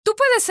Tú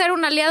puedes ser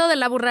un aliado de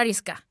la Burra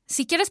Arisca.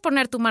 Si quieres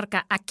poner tu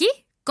marca aquí,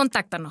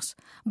 contáctanos.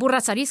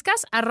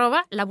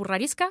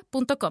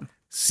 burrasariscas@laburrarisca.com.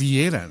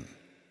 Si eran.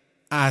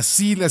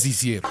 Así las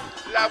hicieron.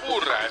 La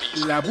Burra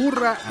Arisca.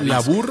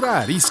 La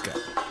burra arisca.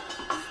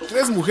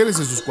 3 mujeres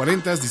en sus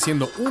 40s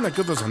diciendo una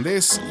que otra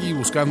sandez y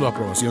buscando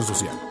aprobación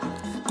social.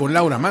 Con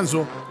Laura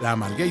Manso, la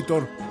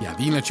Amalgator y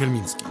Adina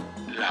Chelminsky.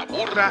 La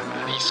Burra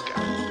Arisca.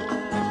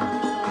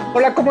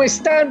 Hola, ¿cómo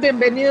están?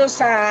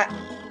 Bienvenidos a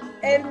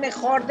el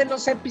mejor de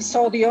los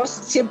episodios.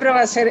 Siempre va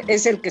a ser,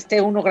 es el que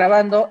esté uno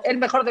grabando, el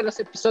mejor de los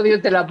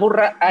episodios de La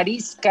Burra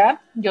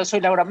Arisca. Yo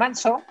soy Laura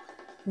Manso.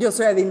 Yo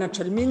soy Adina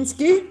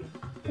Chelminsky.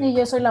 Y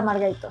yo soy la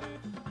Margator.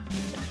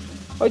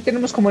 Hoy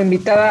tenemos como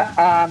invitada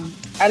a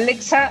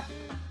Alexa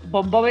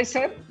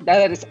Wobeser.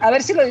 A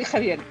ver si lo dije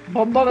bien.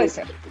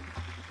 Wobeser.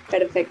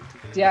 Perfecto.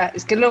 Ya,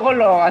 es que luego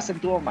lo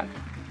acentúo mal.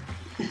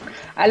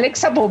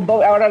 Alexa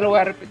Wobeser, ahora lo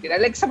voy a repetir.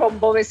 Alexa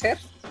Wobeser.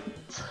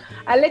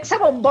 Alexa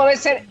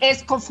Wobeser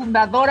es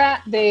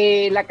cofundadora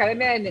de la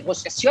Academia de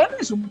Negociación.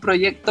 Es un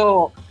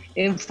proyecto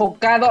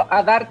enfocado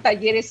a dar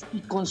talleres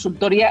y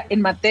consultoría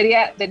en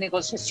materia de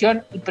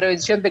negociación y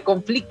prevención de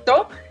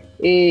conflicto.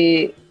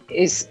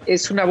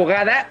 Es una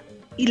abogada.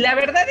 Y la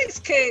verdad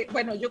es que,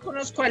 bueno, yo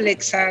conozco a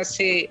Alexa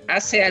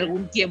hace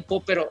algún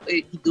tiempo, pero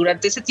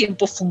durante ese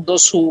tiempo fundó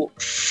su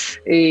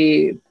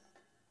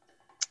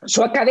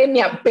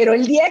academia. Pero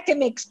el día que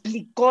me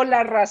explicó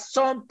la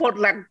razón por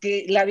la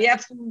que la había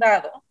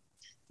fundado,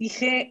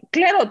 dije,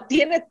 claro,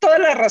 tiene toda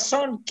la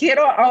razón.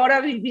 Quiero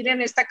ahora vivir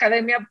en esta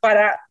academia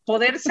para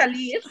poder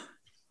salir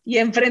y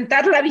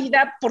enfrentar la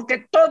vida,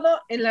 porque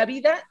todo en la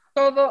vida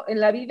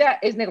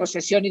es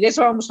negociación. Y de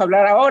eso vamos a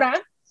hablar ahora.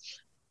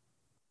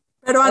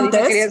 Pero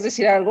antes... Adina, querías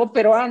decir algo,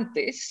 pero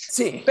antes...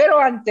 Sí. Pero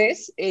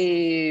antes,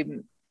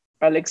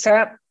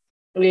 Alexa,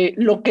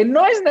 lo que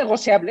no es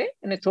negociable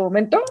en este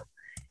momento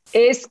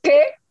es que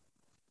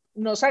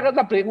nos hagas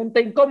la pregunta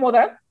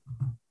incómoda,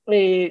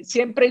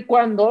 siempre y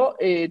cuando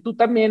tú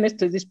también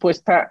estés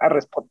dispuesta a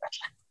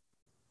responderla.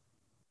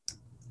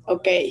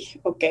 Ok.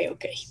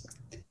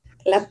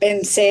 La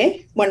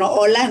pensé. Bueno,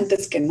 hola,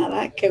 antes que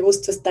nada, qué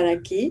gusto estar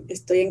aquí.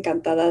 Estoy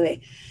encantada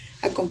de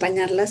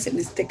acompañarlas en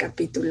este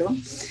capítulo.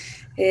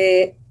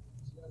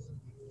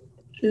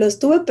 Lo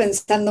estuve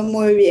pensando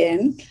muy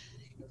bien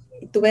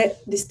y tuve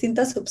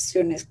distintas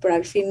opciones, pero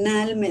al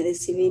final me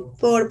decidí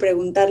por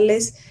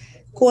preguntarles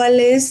cuál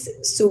es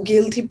su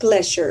guilty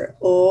pleasure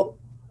o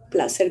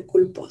placer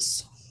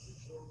culposo.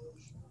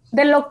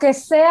 De lo que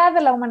sea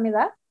de la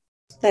humanidad.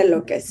 De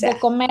lo que sea. De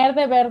comer,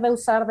 de ver, de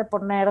usar, de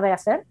poner, de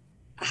hacer.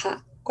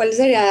 Ajá. ¿Cuál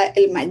sería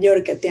el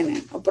mayor que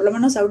tienen? O por lo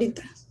menos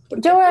ahorita.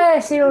 Yo voy a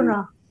decir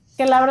uno,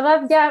 que la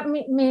verdad ya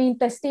mi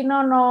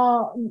intestino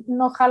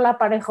no jala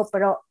parejo,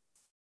 pero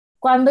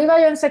cuando iba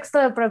yo en sexto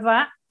de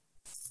prepa,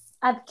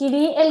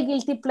 adquirí el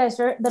guilty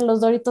pleasure de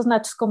los Doritos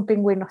Nachos con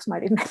pingüinos,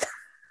 Marineta.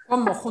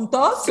 ¿Cómo?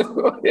 ¿Juntos? ¿Qué es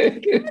lo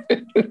que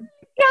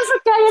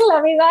hay en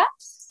la vida?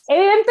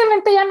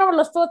 Evidentemente ya no me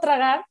los puedo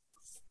tragar,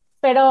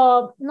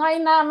 pero no hay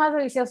nada más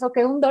delicioso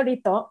que un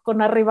Dorito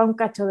con arriba un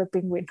cacho de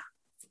pingüino.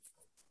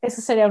 Ese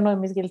sería uno de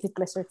mis guilty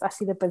pleasures,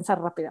 así de pensar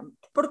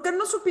rápidamente. ¿Por qué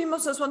no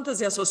supimos eso antes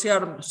de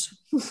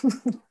asociarnos?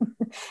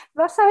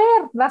 Vas a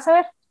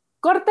ver.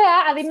 Corte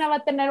A, Adina va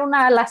a tener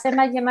una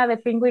alacena llena de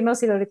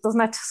pingüinos y Doritos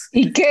Nachos.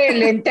 ¿Y qué?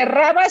 ¿Le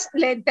enterrabas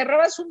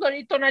un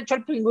Dorito Nacho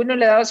al pingüino y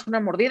le dabas una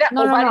mordida?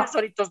 No, varios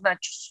Doritos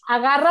Nachos?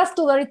 Agarras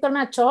tu Dorito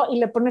Nacho y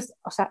le pones,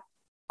 o sea,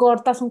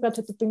 cortas un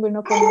cacho de tu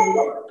pingüino con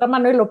la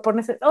mano y lo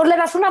pones, o le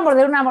das una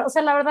mordida, o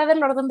sea, la verdad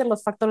el orden de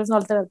los factores no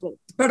altera el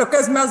producto. ¿Pero qué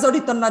es más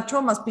Dorito Nacho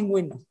o más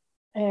pingüino?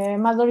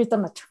 Más Dorito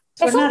Nacho.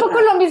 Suena es un poco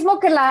raro. lo mismo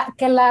que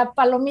la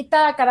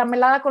palomita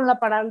caramelada con la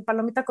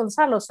palomita con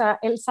sal, o sea,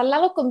 el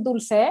salado con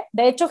dulce,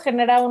 de hecho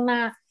genera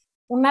una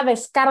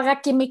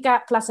descarga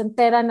química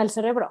placentera en el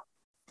cerebro.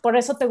 Por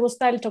eso te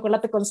gusta el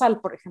chocolate con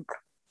sal, por ejemplo.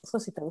 Eso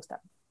sí te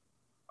gusta.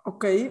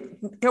 Ok,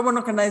 qué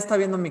bueno que nadie está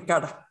viendo mi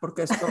cara,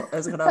 porque esto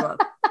es grabado.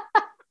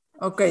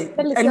 Ok.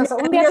 Delicioso.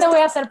 Un día te voy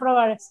a hacer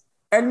probar eso.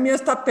 El mío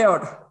está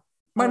peor.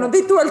 Bueno,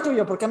 di tú el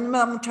tuyo, porque a mí me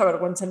da mucha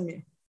vergüenza el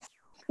mío.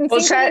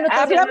 O sea,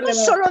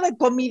 hablamos solo de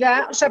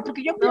comida, o sea,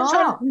 porque yo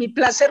pienso en mi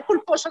placer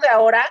culposo de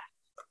ahora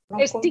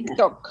es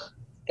TikTok.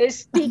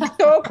 Es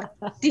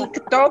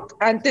TikTok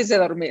antes de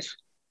dormir.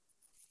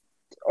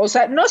 O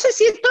sea, no sé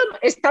si esto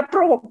está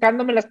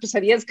provocándome las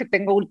pesadillas que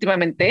tengo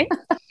últimamente.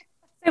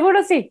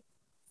 Seguro sí.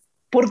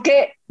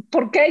 Porque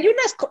hay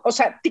o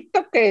sea,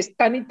 TikTok que es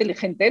tan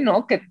inteligente,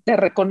 ¿no? Que te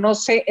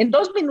reconoce, en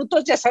 2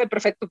 minutos ya sabe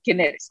perfecto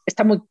quién eres.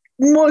 Está muy,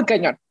 muy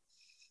cañón.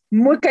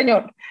 Muy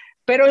cañón.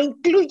 Pero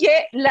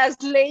incluye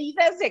las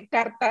leídas de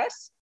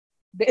cartas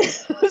de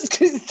los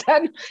que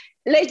están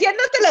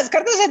leyéndote las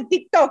cartas en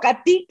TikTok,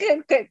 a ti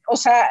que o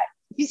sea,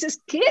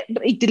 dices, ¿qué?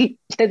 Y te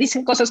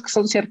dicen cosas que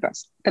son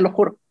ciertas, te lo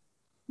juro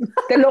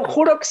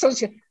que son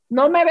ciertas.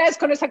 No me veas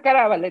con esa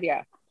cara,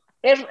 Valeria.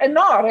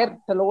 No, a ver,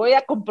 te lo voy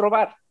a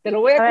comprobar.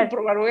 Voy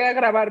a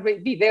grabar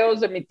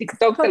videos de mi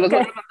TikTok, te los voy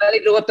a mandar y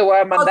luego te voy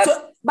a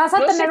mandar. Vas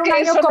a tener un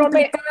año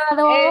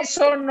complicado.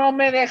 Eso no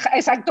me deja,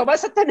 exacto,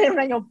 vas a tener un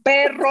año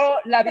perro,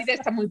 la vida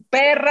está muy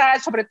perra,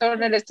 sobre todo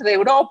en el este de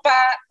Europa.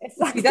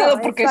 Exacto, cuidado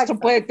porque esto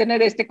puede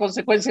tener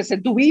consecuencias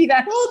en tu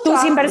vida.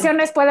 Tus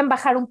inversiones pueden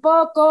bajar un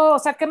poco, o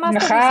sea, ¿qué más te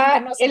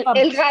dicen?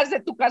 El gas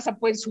de tu casa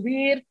puede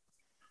subir.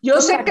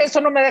 Yo sé que eso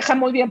no me deja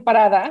muy bien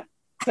parada,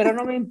 pero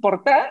no me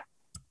importa.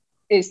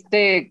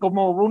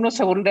 Como uno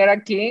se vulnera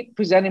aquí,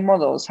 pues ya ni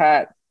modo, o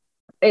sea,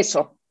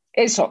 eso,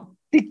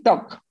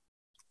 TikTok.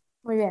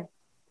 Muy bien.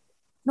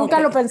 Nunca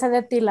lo pensé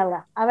de ti,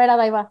 Laura. A ver,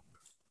 Adaiva.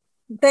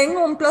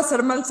 Tengo un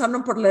placer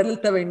malsano por leer el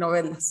TV y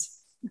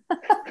novelas.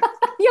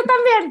 Yo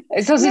también.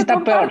 Eso sí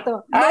está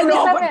peor.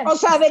 O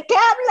sea, ¿de qué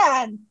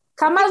hablan?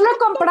 Jamás lo he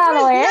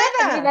comprado, en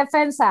mi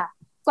defensa.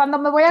 Cuando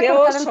me voy a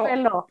cortar el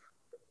pelo.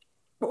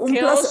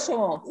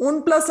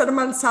 Un placer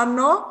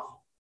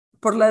malsano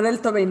por leer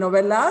el TV y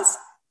novelas,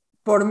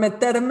 por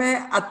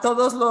meterme a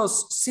todos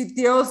los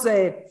sitios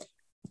de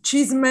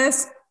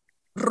chismes,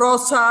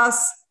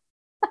 rosas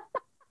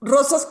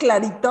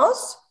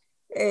claritos,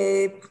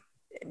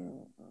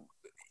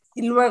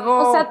 y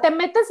luego... O sea, ¿te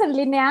metes en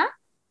línea?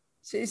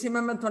 Sí,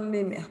 me meto en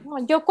línea.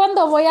 Yo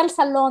cuando voy al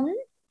salón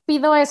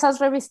pido esas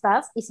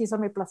revistas y sí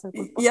son mi placer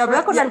culposo.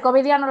 Ahora con el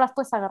COVID ya no las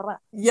puedes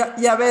agarrar. Y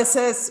a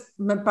veces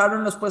me paro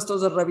en los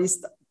puestos de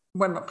revista.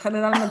 Bueno,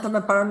 generalmente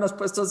me paro en los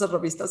puestos de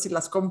revistas y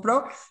las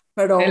compro,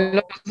 pero... En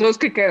los dos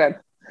que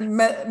quedan.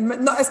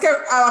 No, es que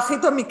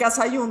abajito de mi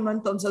casa hay uno,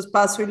 entonces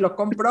paso y lo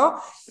compro,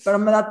 pero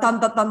me da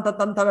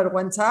tanta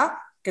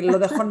vergüenza que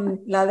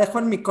la dejo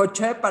en mi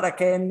coche para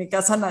que en mi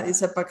casa nadie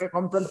sepa que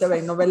compro el TV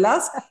y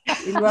novelas,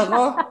 y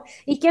luego...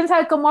 ¿Y quién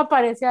sabe cómo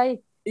aparece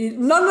ahí?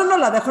 No,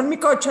 la dejo en mi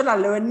coche, la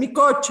leo en mi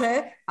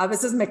coche, a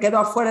veces me quedo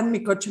afuera en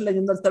mi coche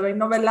leyendo el TV y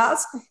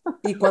novelas,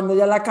 y cuando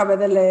ya la acabé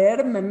de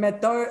leer, me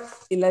meto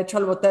y la echo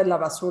al bote de la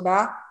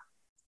basura,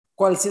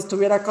 cual si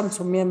estuviera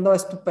consumiendo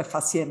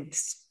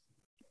estupefacientes.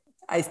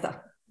 Ahí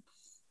está.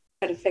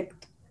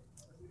 Perfecto.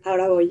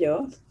 Ahora voy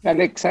yo.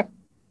 Alexa.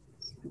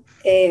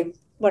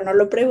 Bueno,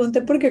 lo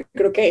pregunté porque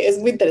creo que es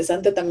muy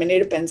interesante también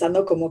ir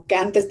pensando como que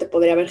antes te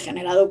podría haber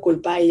generado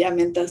culpa y ya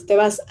mientras te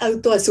vas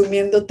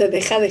autoasumiendo te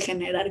deja de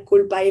generar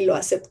culpa y lo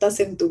aceptas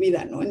en tu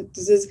vida, ¿no?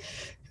 Entonces,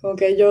 como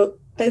que yo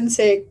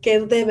pensé que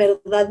de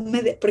verdad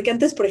porque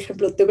antes, por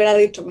ejemplo, te hubiera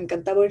dicho, me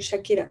encantaba oír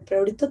Shakira, pero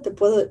ahorita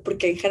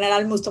porque en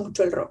general me gusta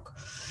mucho el rock.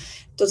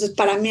 Entonces,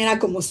 para mí era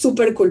como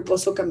súper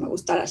culposo que me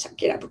gustara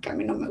Shakira, porque a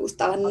mí no me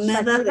gustaba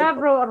nada de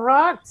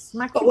rocks.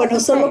 Bueno,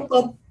 solo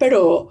pop,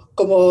 pero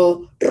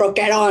como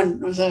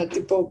rockerón, o sea,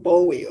 tipo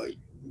Bowie o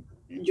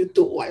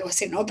YouTube o algo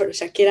así, ¿no? Pero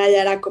Shakira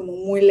ya era como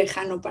muy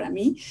lejano para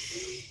mí.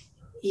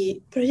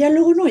 Pero ya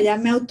luego no, ya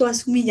me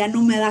autoasumí, ya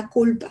no me da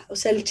culpa. O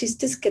sea, el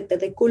chiste es que te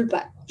dé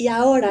culpa. Y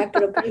ahora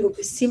creo que digo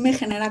que sí me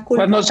genera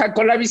culpa. Cuando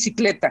sacó la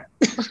bicicleta.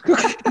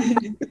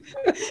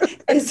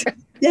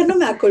 Ya no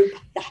me da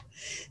culpa, ya.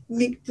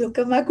 Lo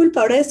que me da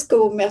culpa ahora es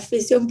como mi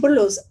afición por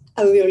los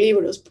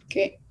audiolibros,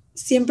 porque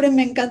siempre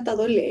me ha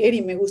encantado leer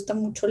y me gusta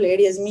mucho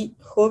leer y es mi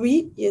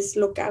hobby y es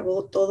lo que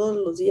hago todos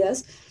los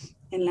días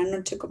en la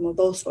noche como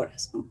 2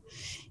 horas, ¿no?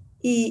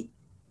 Y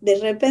de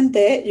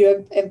repente yo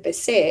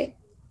empecé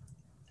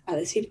a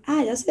decir,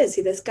 ya sé,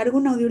 si descargo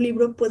un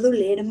audiolibro puedo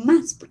leer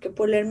más, porque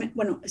puedo leerme,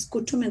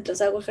 escucho mientras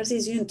hago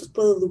ejercicio y entonces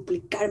puedo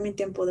duplicar mi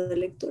tiempo de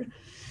lectura.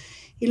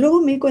 Y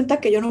luego me di cuenta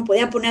que yo no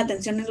podía poner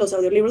atención en los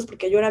audiolibros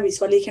porque yo era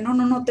visual y dije,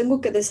 no,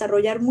 tengo que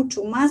desarrollar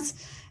mucho más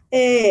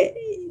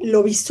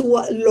lo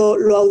visual,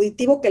 lo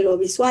auditivo que lo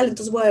visual,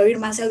 entonces voy a oír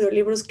más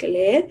audiolibros que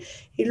leer.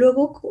 Y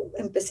luego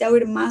empecé a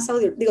oír más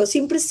audiolibros.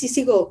 Siempre sí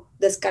sigo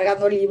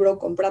descargando el libro,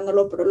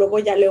 comprándolo, pero luego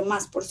ya leo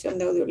más porción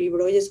de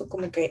audiolibro y eso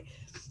como que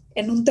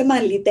en un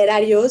tema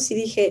literario sí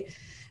dije,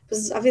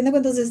 pues a fin de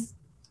cuentas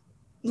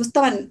no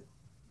estaban...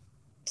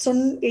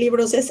 Son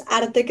libros, es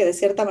arte que de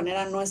cierta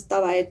manera no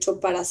estaba hecho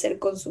para ser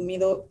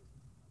consumido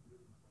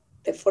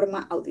de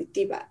forma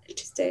auditiva. El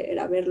chiste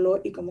era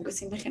verlo y como que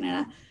sí me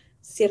genera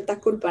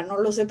cierta culpa. No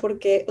lo sé por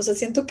qué. O sea,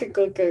 siento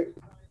que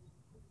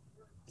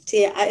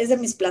sí, es de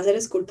mis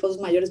placeres culposos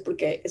mayores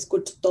porque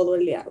escucho todo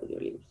el día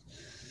audiolibros.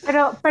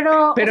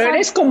 Pero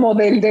eres como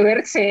del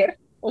deber ser.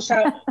 O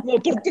sea,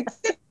 ¿por qué te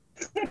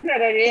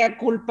generaría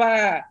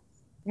culpa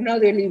un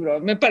audiolibro?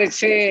 Me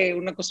parece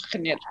una cosa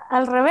genial.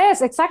 Al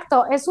revés,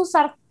 exacto. Es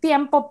usar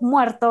tiempo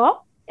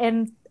muerto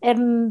en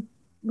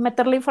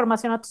meterle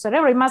información a tu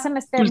cerebro y más en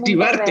este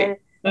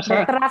cultivarte mundo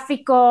de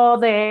tráfico,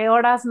 de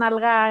horas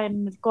nalga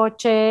en el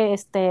coche,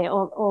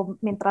 o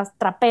mientras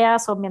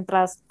trapeas o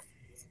mientras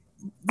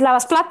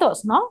lavas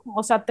platos, ¿no?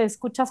 O sea, te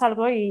escuchas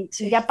algo y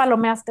ya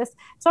palomeaste.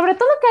 Sobre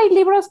todo que hay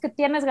libros que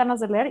tienes ganas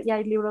de leer y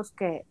hay libros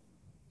que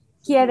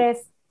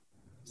quieres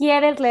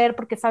leer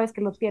porque sabes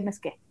que lo tienes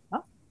que,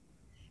 ¿no?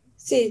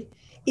 Sí,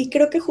 y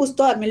creo que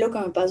justo a mí lo que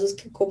me pasó es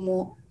que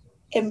como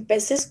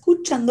empecé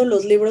escuchando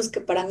los libros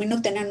que para mí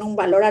no tenían un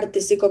valor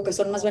artístico, que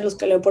son más bien los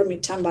que leo por mi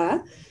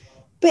chamba,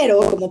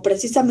 pero como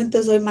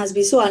precisamente soy más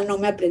visual, no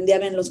me aprendía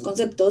bien los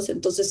conceptos,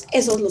 entonces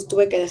esos los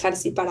tuve que dejar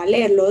sí para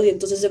leerlos, y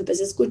entonces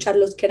empecé a escuchar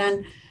los que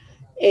eran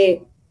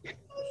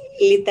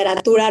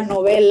literatura,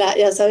 novela,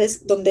 ya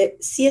sabes, donde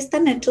sí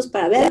están hechos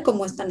para ver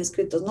cómo están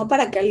escritos, no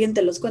para que alguien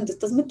te los cuente.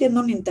 Estás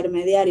metiendo un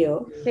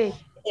intermediario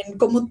en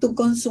cómo tú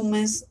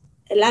consumes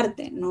el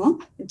arte, ¿no?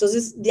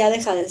 Entonces ya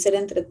deja de ser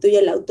entre tú y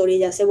el autor y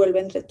ya se vuelve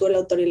entre tú, el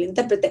autor y el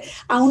intérprete.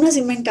 Aún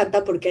así me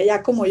encanta porque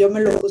ya como yo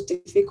me lo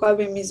justifico a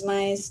mí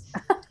misma es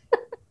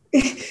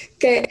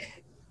que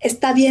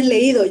está bien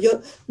leído. Yo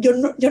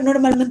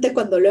normalmente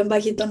cuando leo en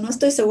bajito no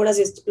estoy segura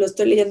si lo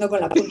estoy leyendo con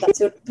la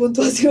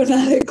puntuación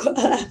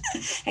adecuada.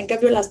 En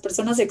cambio, las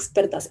personas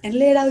expertas en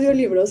leer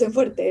audiolibros en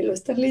fuerte lo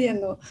están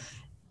leyendo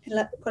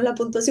con la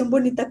puntuación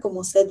bonita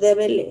como se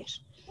debe leer.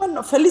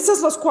 Bueno,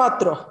 felices los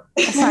cuatro.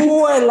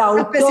 Tú, el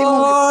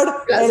autor,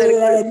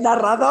 el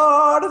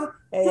narrador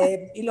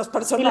y los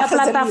personajes. Y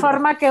la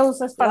plataforma que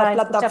usas para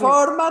la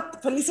plataforma,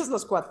 felices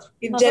los cuatro.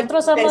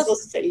 Nosotros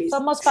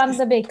somos fans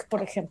de Vic,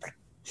 por ejemplo.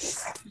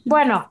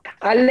 Bueno.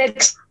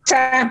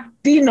 Alexa,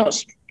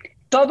 dinos,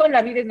 ¿todo en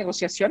la vida es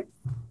negociación?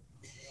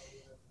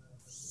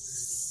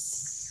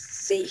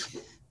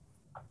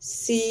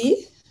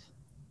 Sí,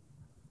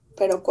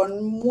 pero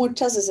con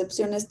muchas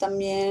excepciones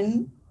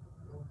también.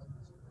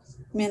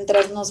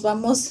 Mientras nos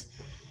vamos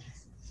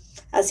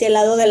hacia el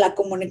lado de la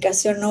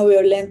comunicación no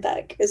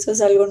violenta, que eso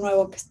es algo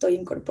nuevo que estoy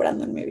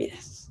incorporando en mi vida.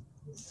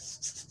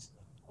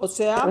 O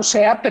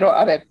sea, pero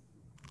a ver.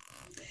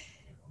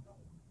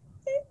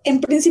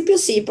 En principio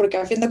sí, porque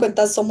a fin de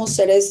cuentas a fin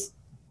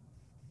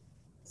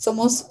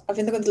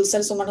de cuentas los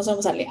seres humanos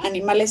somos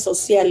animales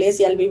sociales,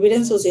 y al vivir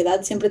en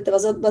sociedad siempre te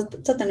vas a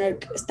tener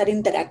que estar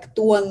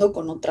interactuando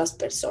con otras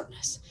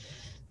personas,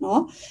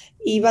 ¿no?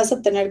 Y vas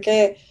a tener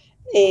que...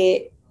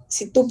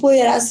 si tú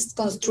pudieras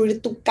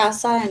construir tu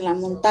casa en la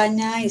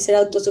montaña y ser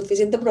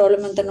autosuficiente,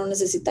 probablemente no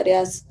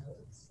necesitarías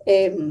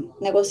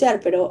negociar,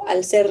 pero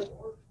al ser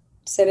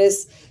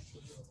seres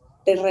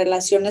de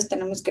relaciones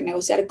tenemos que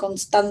negociar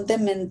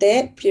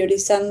constantemente,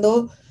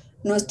 priorizando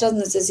nuestras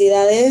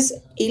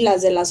necesidades y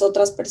las de las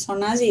otras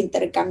personas,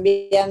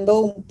 intercambiando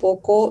un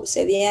poco,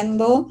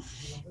 cediendo,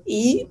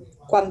 y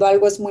cuando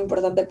algo es muy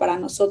importante para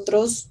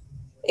nosotros,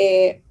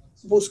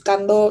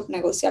 buscando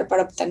negociar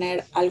para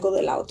obtener algo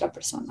de la otra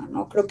persona,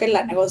 ¿no? Creo que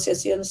la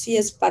negociación sí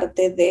es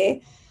parte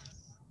de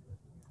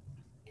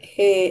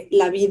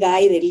la vida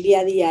y del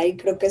día a día, y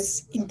creo que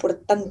es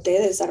importante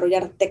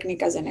desarrollar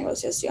técnicas de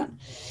negociación.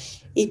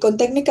 Y con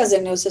técnicas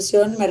de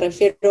negociación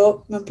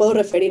me puedo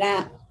referir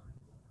a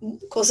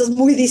cosas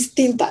muy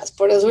distintas,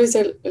 por eso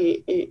hice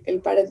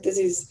el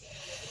paréntesis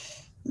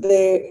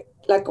de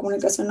la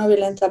comunicación no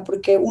violenta,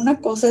 porque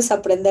una cosa es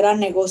aprender a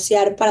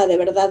negociar para de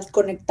verdad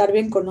conectar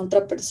bien con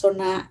otra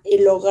persona y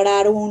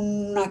lograr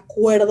un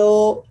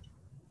acuerdo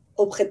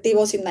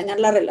objetivo sin dañar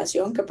la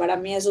relación, que para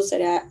mí eso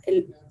sería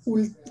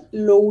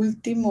lo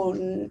último,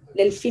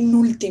 el fin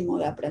último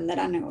de aprender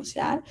a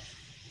negociar.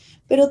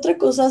 Pero otra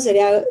cosa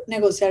sería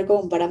negociar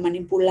como para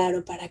manipular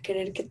o para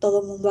querer que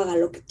todo el mundo haga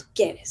lo que tú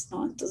quieres,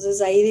 ¿no?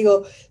 Entonces ahí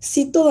digo,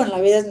 sí, todo en la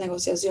vida es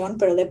negociación,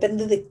 pero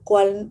depende de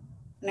cuál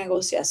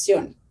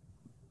negociación.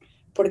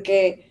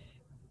 Porque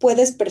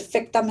puedes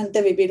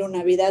perfectamente vivir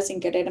una vida sin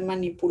querer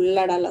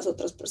manipular a las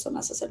otras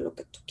personas a hacer lo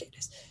que tú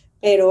quieres,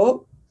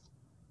 pero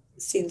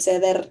sin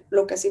ceder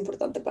lo que es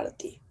importante para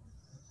ti.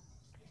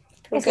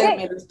 Creo que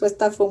mi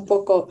respuesta fue un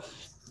poco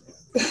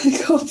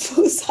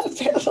confusa,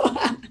 perdón.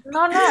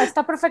 No,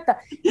 está perfecta.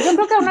 Yo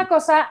creo que una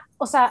cosa,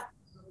 o sea,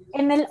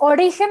 en el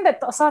origen de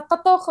todo, o sea,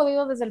 está todo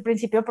jodido desde el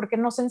principio porque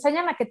nos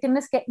enseñan a que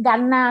tienes que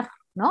ganar,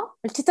 ¿no?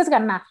 El chiste es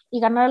ganar, y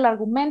ganar el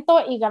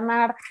argumento, y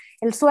ganar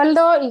el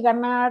sueldo, y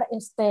ganar,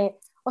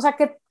 o sea,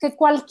 que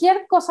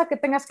cualquier cosa que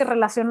tengas que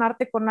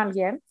relacionarte con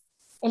alguien,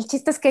 el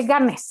chiste es que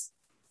ganes.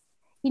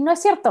 Y no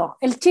es cierto,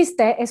 el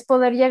chiste es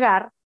poder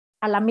llegar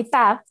a la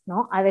mitad,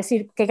 ¿no? A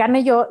decir que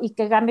gane yo y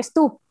que ganes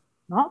tú,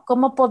 ¿no?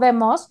 ¿Cómo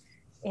podemos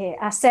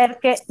hacer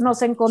que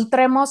nos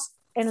encontremos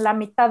en la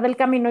mitad del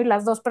camino y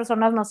las dos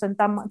personas nos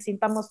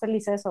sintamos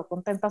felices o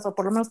contentas o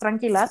por lo menos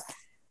tranquilas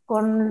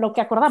con lo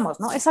que acordamos,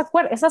 ¿no? Es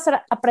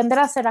aprender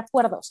a hacer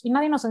acuerdos, y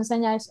nadie nos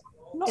enseña eso.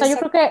 O sea, yo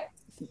creo que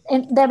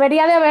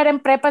debería de haber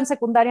en prepa, en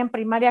secundaria, en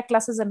primaria,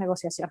 clases de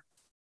negociación.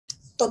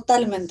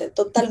 Totalmente.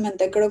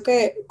 Creo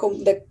que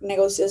de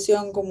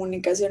negociación,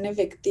 comunicación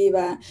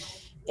efectiva,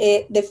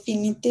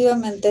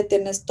 definitivamente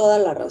tienes toda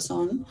la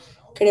razón.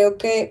 Creo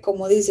que,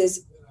 como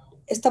dices,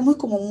 estamos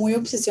como muy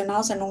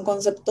obsesionados en un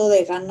concepto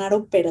de ganar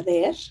o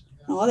perder,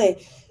 ¿no? De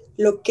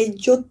lo que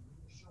yo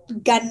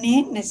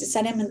gane,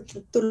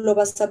 necesariamente tú lo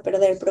vas a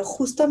perder, pero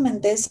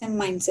justamente ese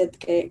mindset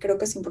que creo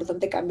que es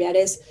importante cambiar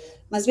es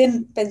más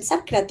bien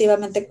pensar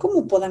creativamente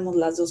cómo podemos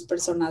las dos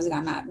personas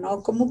ganar,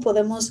 ¿no? Cómo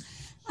podemos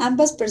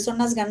ambas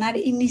personas ganar,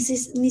 y ni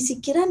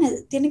siquiera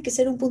tiene que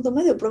ser un punto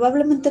medio.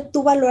 Probablemente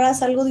tú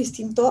valoras algo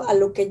distinto a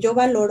lo que yo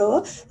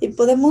valoro, y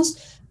podemos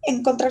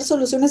encontrar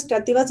soluciones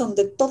creativas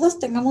donde todas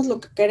tengamos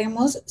lo que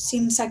queremos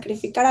sin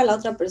sacrificar a la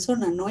otra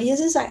persona, ¿no? Y es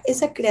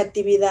esa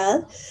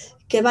creatividad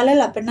que vale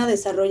la pena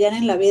desarrollar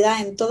en la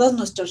vida, en todas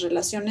nuestras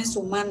relaciones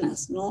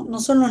humanas, ¿no? No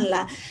solo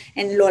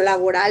en lo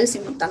laboral,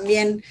 sino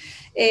también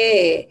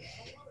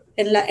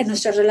en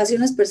nuestras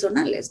relaciones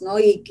personales, ¿no?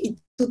 Y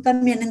tú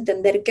también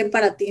entender qué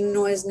para ti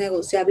no es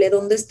negociable,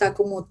 dónde está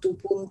como tu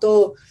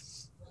punto,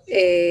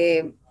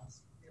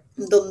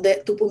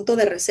 tu punto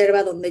de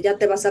reserva, donde ya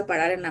te vas a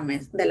parar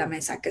de la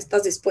mesa, que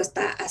estás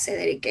dispuesta a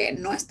ceder y que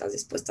no estás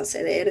dispuesta a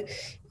ceder,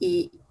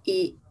 y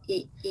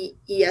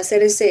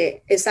hacer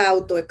esa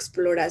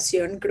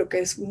autoexploración creo que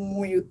es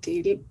muy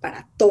útil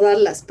para todas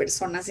las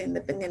personas,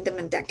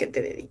 independientemente a qué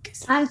te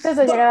dediques. Antes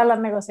de llegar a la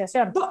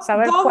negociación,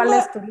 saber cuál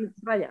es tu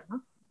raya,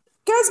 ¿no?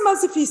 ¿Qué es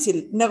más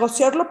difícil,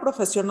 negociar lo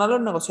profesional o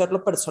negociar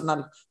lo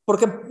personal?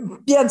 Porque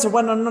pienso,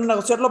 bueno, no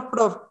negociar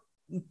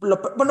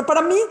bueno,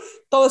 para mí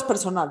todo es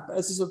personal,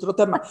 ese es otro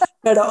tema,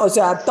 pero, o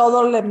sea,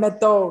 todo le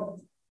meto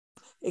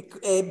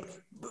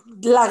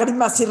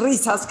lágrimas y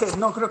risas, que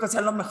no creo que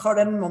sea lo mejor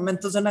en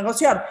momentos de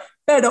negociar.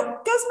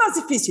 Pero, ¿qué es más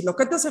difícil o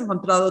qué te has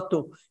encontrado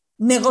tú?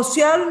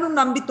 ¿Negociar en un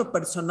ámbito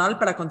personal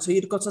para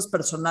conseguir cosas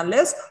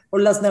personales o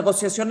las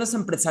negociaciones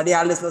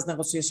empresariales, las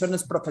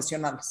negociaciones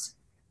profesionales?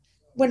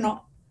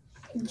 Bueno,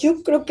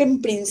 yo creo que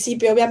en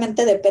principio,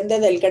 obviamente depende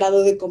del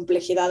grado de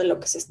complejidad de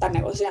lo que se está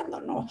negociando,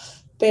 ¿no?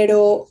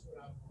 Pero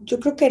yo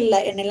creo que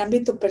en el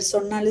ámbito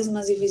personal es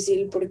más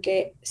difícil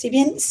porque si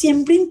bien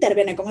siempre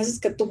interviene, como dices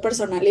que tú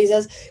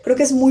personalizas, creo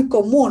que es muy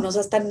común, o sea,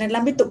 hasta en el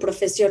ámbito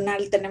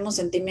profesional tenemos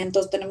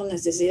sentimientos, tenemos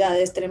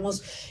necesidades,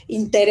 tenemos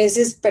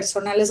intereses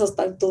personales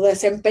hasta en tu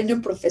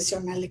desempeño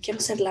profesional, de quiero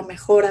ser la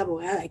mejor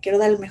abogada, quiero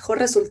dar el mejor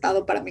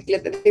resultado para mi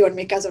cliente, digo, en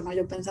mi caso, ¿no?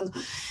 Yo pensando,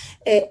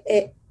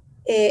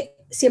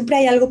 siempre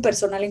hay algo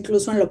personal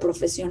incluso en lo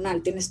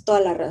profesional, tienes toda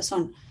la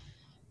razón,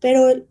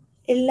 pero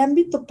el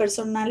ámbito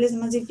personal es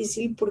más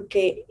difícil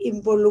porque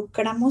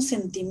involucramos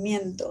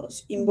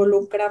sentimientos, igual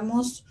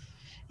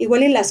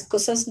y las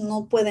cosas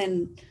no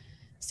pueden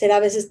ser a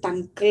veces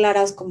tan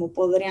claras como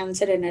podrían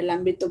ser en el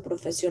ámbito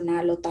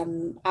profesional, o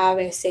tan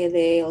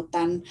ABCD, o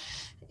tan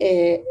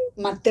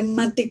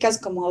matemáticas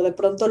como de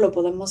pronto lo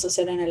podemos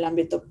hacer en el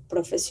ámbito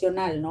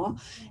profesional, ¿no?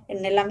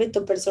 En el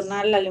ámbito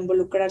personal, al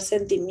involucrar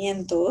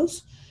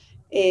sentimientos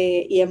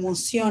y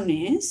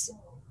emociones,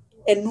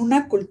 en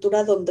una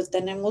cultura donde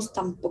tenemos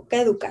tan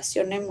poca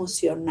educación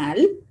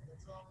emocional,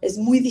 es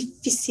muy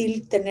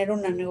difícil tener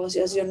una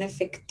negociación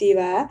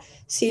efectiva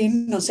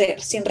sin, no sé,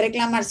 sin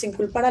reclamar, sin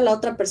culpar a la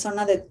otra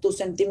persona de tus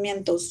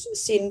sentimientos,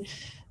 sin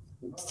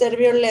ser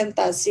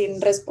violenta,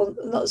 sin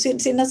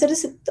hacer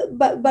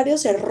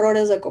varios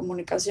errores de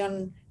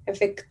comunicación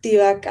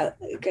efectiva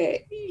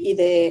y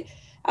de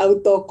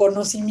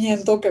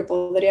autoconocimiento que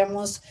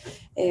podríamos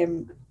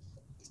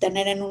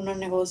tener en una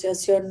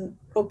negociación,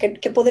 o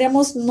que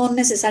podríamos no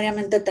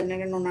necesariamente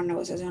tener en una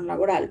negociación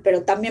laboral,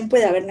 pero también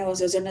puede haber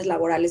negociaciones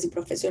laborales y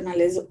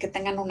profesionales que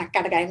tengan una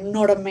carga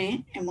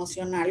enorme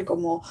emocional,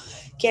 como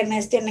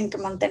quienes tienen que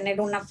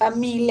mantener una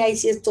familia, y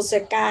si esto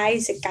se cae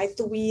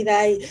tu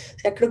vida, o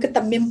sea, creo que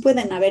también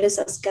pueden haber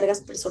esas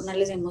cargas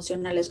personales y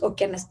emocionales, o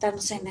quien está,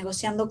 no sé,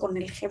 negociando con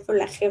el jefe o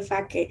la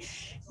jefa que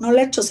no le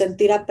ha hecho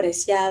sentir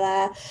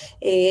apreciada,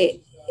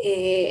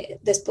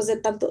 después de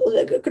tanto,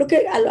 creo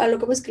que a lo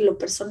que ves que lo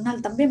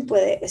personal también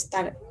puede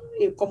estar,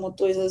 como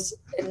tú dices,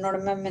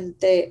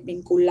 enormemente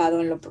vinculado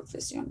en lo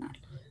profesional.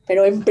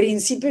 Pero en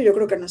principio yo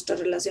creo que nuestras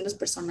relaciones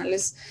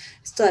personales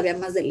es todavía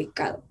más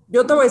delicado.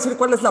 Yo te voy a decir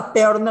cuál es la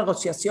peor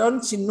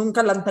negociación. Si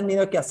nunca la han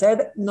tenido que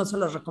hacer, no se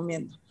los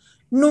recomiendo.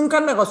 Nunca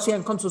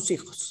negocien con sus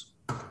hijos.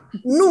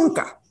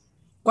 Nunca.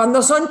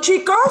 Cuando son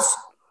chicos,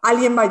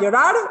 alguien va a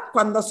llorar.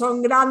 Cuando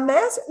son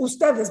grandes,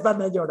 ustedes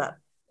van a llorar.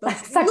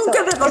 Exacto.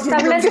 Nunca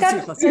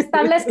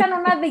establezcan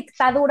una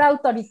dictadura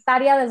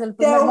autoritaria desde el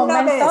primer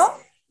momento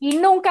y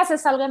nunca se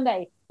salgan de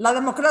ahí. La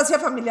democracia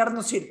familiar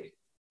no sirve.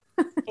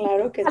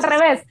 Claro que Al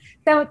revés,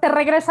 te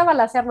regresa a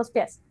balacear los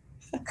pies.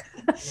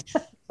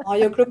 No,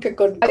 yo creo que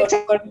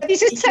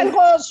dices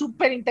algo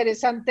súper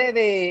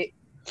interesante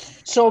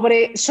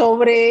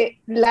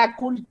sobre la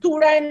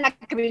cultura en la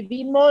que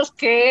vivimos,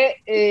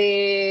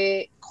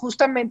 que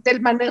justamente el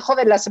manejo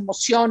de las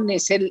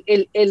emociones,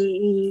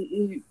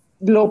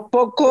 lo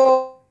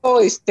poco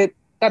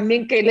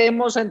también que le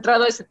hemos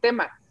entrado a ese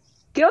tema.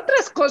 ¿Qué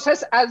otras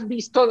cosas has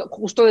visto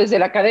justo desde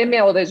la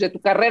academia o desde tu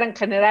carrera en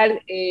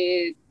general,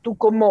 tú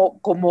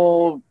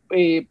como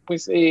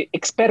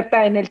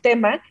experta en el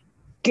tema,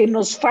 que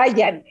nos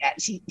fallan?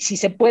 Si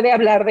se puede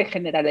hablar de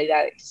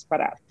generalidades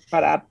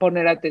para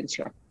poner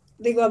atención.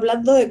 Digo,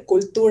 hablando de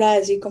cultura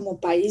así como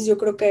país, yo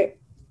creo que,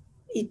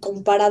 y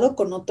comparado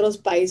con otros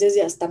países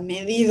y hasta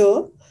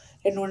medido,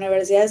 en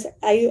universidades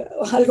hay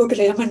algo que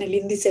le llaman el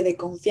índice de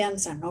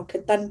confianza, ¿no? ¿Qué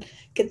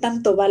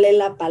tanto vale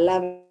la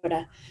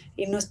palabra?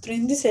 Y nuestro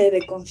índice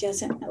de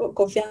confianza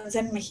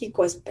en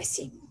México es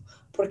pésimo.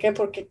 ¿Por qué?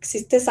 Porque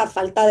existe esa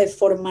falta de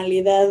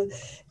formalidad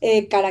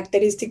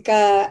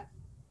característica.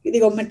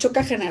 Digo, me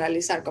choca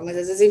generalizar, como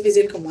dices, es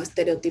difícil como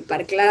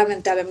estereotipar.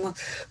 Claramente habemos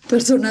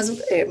personas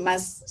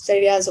más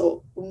serias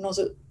o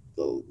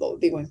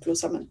digo,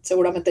 incluso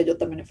seguramente yo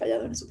también he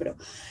fallado en eso, pero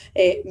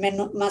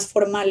más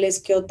formales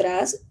que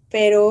otras,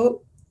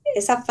 pero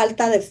esa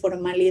falta de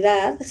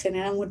formalidad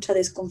genera mucha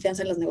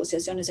desconfianza en las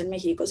negociaciones en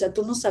México. O sea,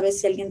 tú no sabes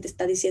si alguien te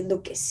está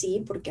diciendo que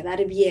sí por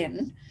quedar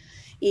bien.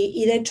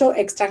 Y de hecho,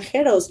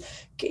 extranjeros,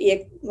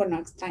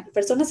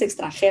 personas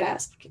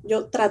extranjeras,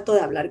 yo trato de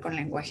hablar con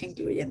lenguaje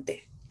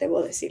incluyente,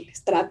 debo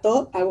decirles.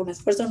 Hago un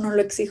esfuerzo, no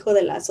lo exijo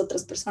de las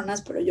otras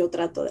personas, pero yo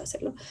trato de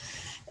hacerlo.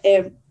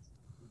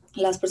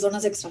 Las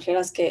personas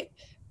extranjeras que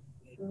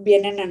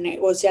vienen a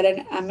negociar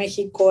a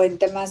México en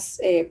temas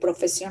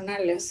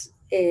profesionales,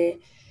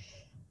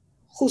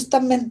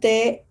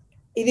 justamente,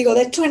 y digo,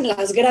 de hecho en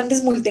las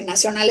grandes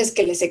multinacionales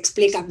que les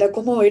explican de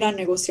cómo ir a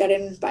negociar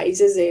en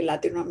países de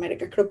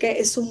Latinoamérica, creo que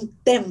es un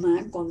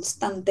tema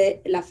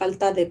constante la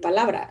falta de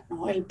palabra,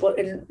 ¿no?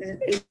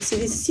 Si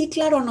dices, sí,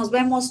 claro, nos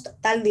vemos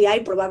tal día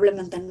y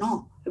probablemente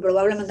no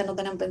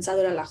tenían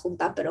pensado ir a la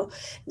junta, pero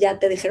ya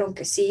te dijeron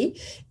que sí,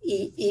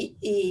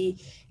 y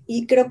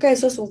creo que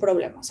eso es un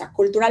problema, o sea,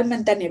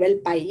 culturalmente a nivel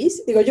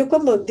país, digo, yo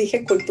cuando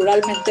dije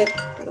culturalmente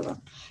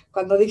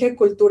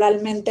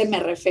me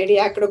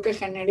refería, creo que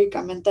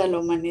genéricamente a la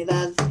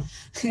humanidad,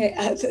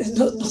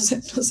 no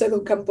se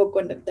educa un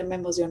poco en el tema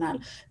emocional,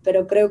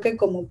 pero creo que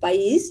como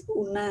país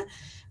una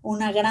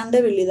gran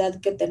debilidad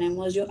que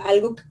tenemos,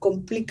 algo que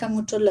complica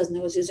mucho las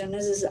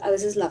negociaciones es a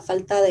veces la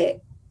falta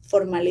de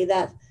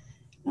formalidad,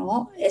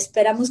 ¿no?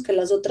 Esperamos que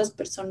las otras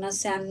personas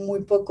sean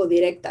muy poco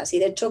directas y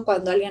de hecho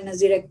cuando alguien es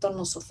directo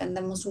nos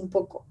ofendemos un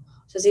poco.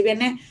 O sea, si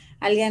viene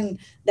alguien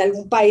de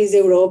algún país de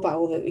Europa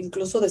o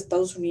incluso de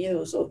Estados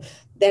Unidos o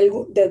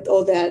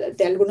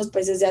de algunos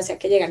países de Asia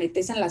que llegan y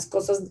te dicen las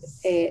cosas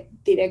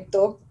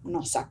directo,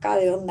 nos saca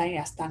de onda y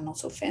hasta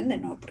nos ofende,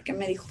 ¿no? ¿Por qué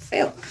me dijo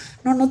feo?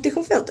 No, no te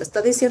dijo feo, te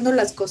está diciendo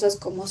las cosas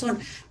como son.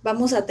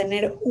 Vamos a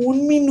tener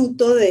un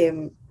minuto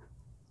de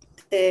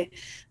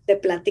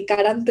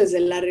platicar antes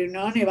de la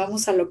reunión y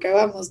vamos a lo que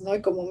vamos, ¿no?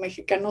 Y como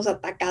mexicanos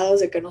atacados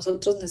de que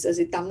nosotros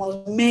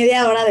necesitamos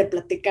media hora de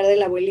platicar de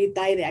la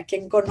abuelita y de a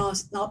quién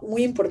conoce, ¿no?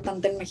 Muy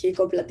importante en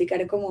México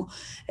platicar como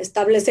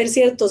establecer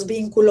ciertos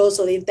vínculos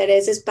o de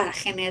intereses para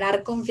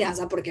generar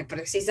confianza, porque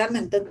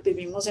precisamente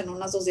vivimos en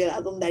una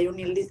sociedad donde hay un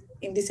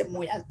índice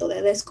muy alto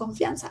de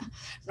desconfianza,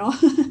 ¿no?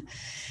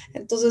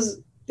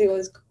 Entonces, digo,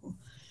 es como...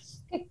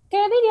 ¿Qué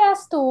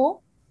dirías tú,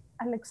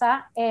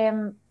 Alexa?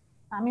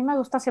 A mí me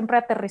gusta siempre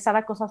aterrizar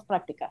a cosas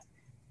prácticas.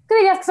 ¿Qué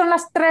dirías que son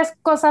las 3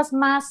 cosas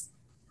más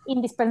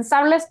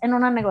indispensables en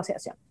una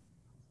negociación?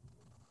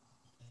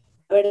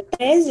 A ver,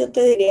 3, yo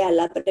te diría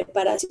la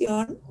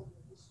preparación,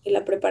 y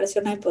la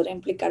preparación ahí podría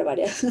implicar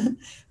varias,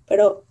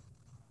 pero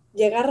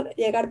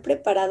llegar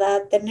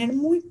preparada, tener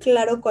muy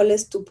claro cuál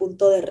es tu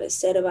punto de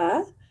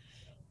reserva.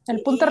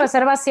 El punto de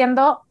reserva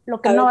siendo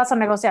lo que no vas a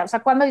negociar. O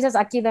sea, cuando dices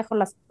aquí dejo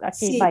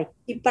aquí, sí, bye.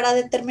 Y para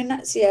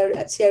determinar, si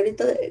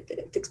ahorita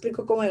te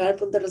explico cómo llegar al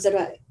punto de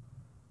reserva.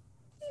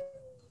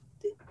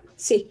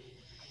 Sí.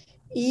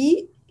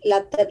 Y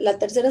la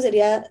tercera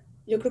sería,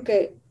 yo creo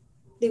que,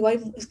 digo,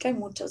 es que hay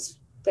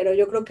muchas, pero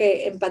yo creo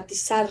que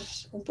empatizar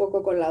un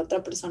poco con la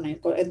otra persona y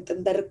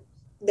entender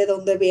de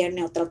dónde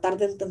viene o tratar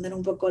de entender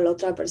un poco a la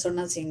otra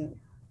persona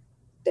sin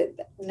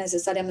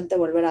necesariamente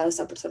volver a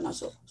esa persona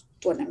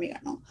tu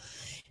enemiga, ¿no?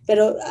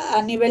 Pero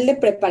a nivel de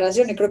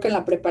preparación, y creo que en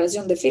la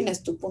preparación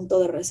defines tu punto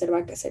de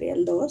reserva, que sería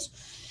el 2,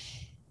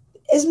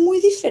 es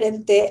muy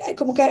diferente.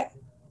 Como que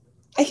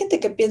hay gente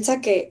que piensa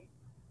que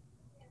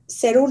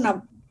ser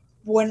una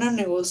buena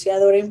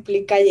negociadora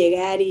implica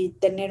llegar y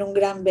tener un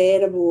gran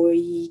verbo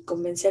y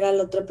convencer a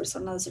la otra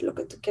persona de hacer lo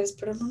que tú quieres,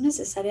 pero no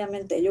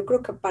necesariamente. Yo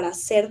creo que para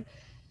hacer,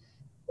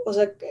 o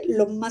sea,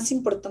 lo más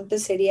importante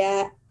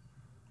sería,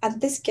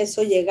 antes que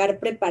eso, llegar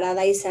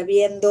preparada y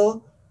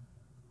sabiendo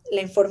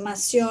la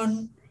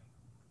información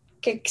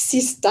que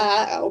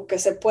exista o que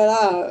se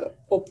pueda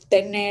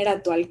obtener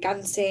a tu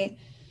alcance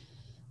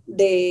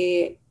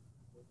de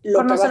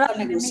lo que vas a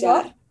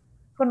negociar.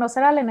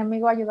 ¿Conocer al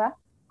enemigo ayuda?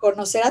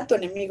 Conocer a tu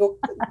enemigo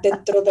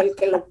dentro del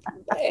que lo...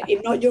 y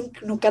no, yo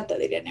nunca te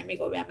diría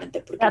enemigo,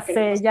 obviamente,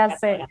 porque ya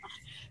sé.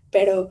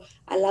 Pero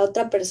a la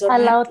otra persona... A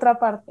la otra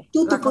parte.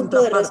 Tu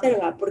punto de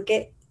reserva,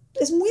 porque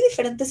es muy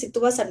diferente si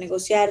tú vas a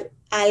negociar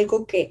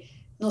algo que,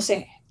 no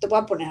sé, te voy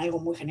a poner algo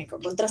muy genérico.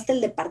 Encontraste el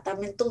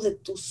departamento de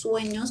tus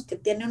sueños que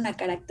tiene una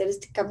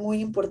característica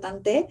muy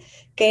importante,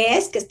 que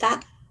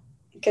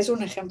es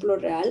un ejemplo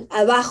real,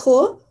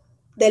 abajo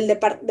del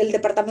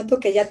departamento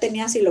que ya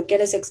tenías y lo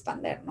quieres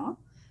expandir, ¿no?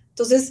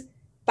 Entonces,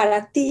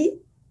 para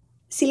ti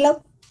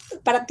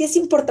es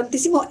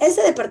importantísimo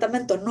ese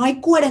departamento, no hay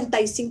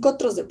 45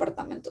 otros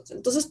departamentos.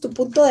 Entonces, tu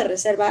punto de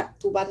reserva,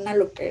 tu banda,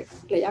 lo que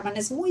le llaman,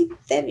 es muy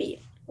débil.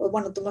 O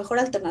bueno, tu mejor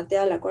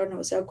alternativa al acuerdo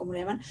negociado, como le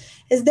llaman,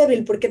 es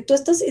débil, porque tú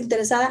estás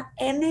interesada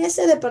en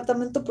ese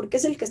departamento, porque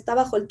es el que está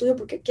bajo el tuyo,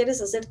 porque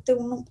quieres hacerte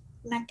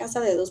una casa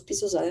de 2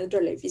 pisos adentro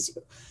del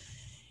edificio.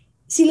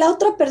 Si la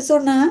otra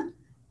persona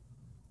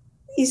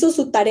hizo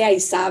su tarea y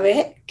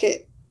sabe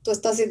que tú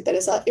estás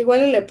interesado,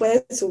 igual le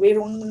puedes subir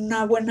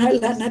una buena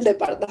lana al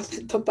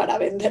departamento para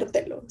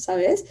vendértelo,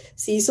 ¿sabes?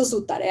 Si hizo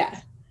su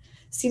tarea.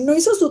 Si no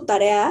hizo su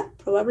tarea,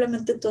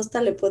 probablemente tú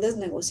hasta le puedes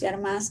negociar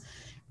más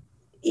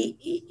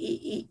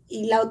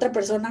y la otra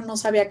persona no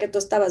sabía que tú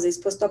estabas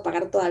dispuesto a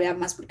pagar todavía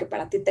más porque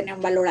para ti tenía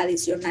un valor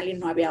adicional y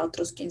no había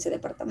otros 15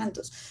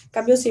 departamentos. En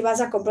cambio, si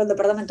vas a comprar un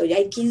departamento y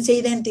hay 15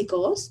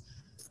 idénticos,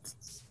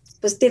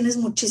 pues tienes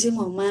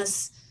muchísimo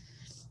más,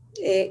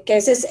 que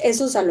eso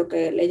es a lo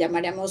que le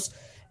llamaríamos,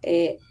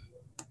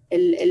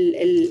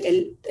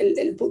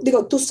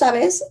 digo, tú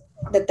sabes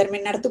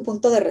determinar tu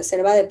punto de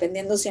reserva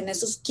dependiendo si en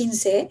esos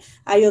 15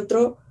 hay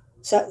otro,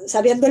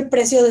 sabiendo el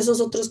precio de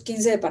esos otros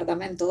 15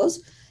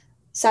 departamentos,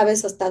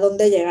 sabes hasta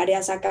dónde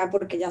llegarías acá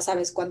porque ya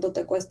sabes cuánto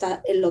te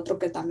cuesta el otro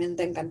que también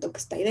te encantó que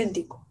está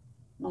idéntico.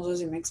 No sé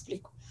si me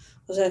explico.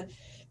 O sea,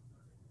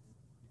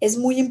 es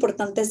muy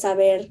importante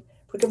saber,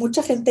 porque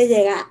mucha gente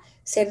llega,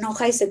 se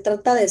enoja y se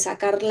trata de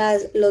sacar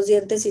los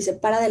dientes y se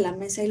para de la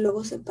mesa y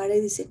luego se para y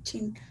dice,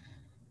 chin,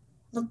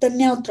 no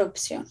tenía otra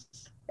opción.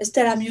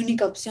 Esta era mi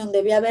única opción,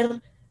 debía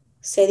haber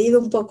cedido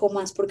un poco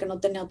más porque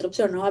no tenía otra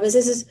opción, ¿no? A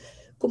veces es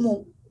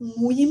como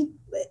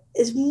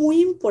es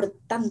muy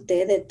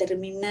importante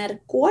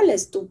determinar cuál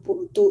es tu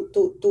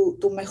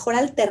mejor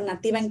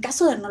alternativa en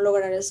caso de no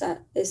lograr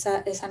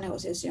esa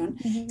negociación.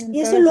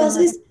 Y eso lo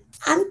haces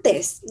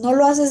antes, no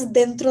lo haces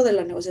dentro de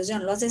la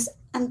negociación, lo haces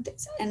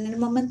antes. En el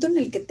momento en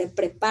el que te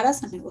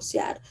preparas a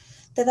negociar,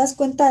 te das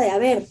cuenta de, a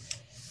ver,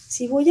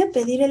 si voy a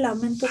pedir el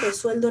aumento de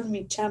sueldo en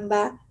mi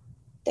chamba,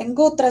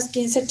 ¿tengo otras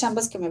 15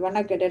 chambas que me van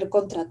a querer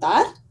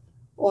contratar?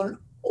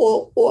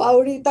 O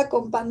ahorita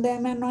con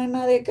pandemia no hay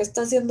nadie que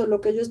está haciendo lo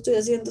que yo estoy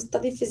haciendo, está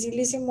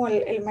dificilísimo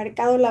el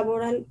mercado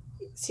laboral.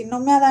 Si no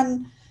me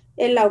dan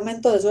el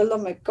aumento de sueldo,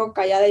 me quedo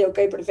callada y ok,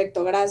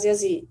 perfecto,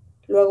 gracias, y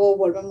luego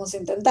volvemos a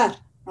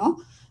intentar, ¿no?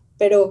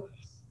 Pero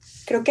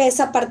creo que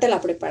esa parte de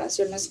la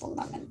preparación es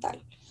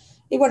fundamental.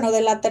 Y bueno,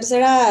 de la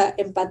tercera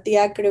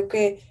empatía, creo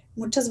que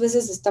muchas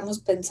veces estamos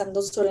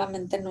pensando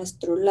solamente en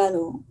nuestro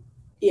lado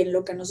y en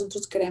lo que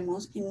nosotros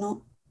queremos y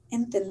no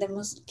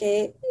entendemos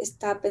qué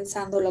está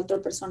pensando la otra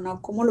persona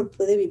o cómo lo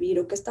puede vivir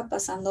o qué está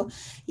pasando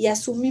y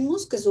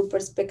asumimos que su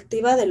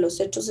perspectiva de los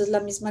hechos es la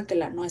misma que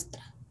la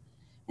nuestra.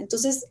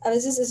 Entonces, a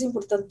veces es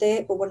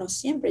importante, o bueno,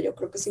 siempre yo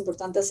creo que es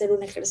importante hacer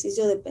un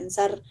ejercicio de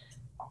pensar,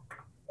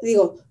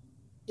 digo,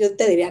 yo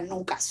te diría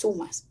nunca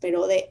asumas,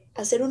 pero de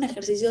hacer un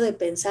ejercicio de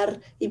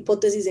pensar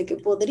hipótesis de que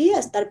podría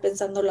estar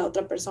pensando la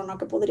otra persona,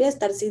 que podría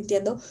estar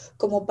sintiendo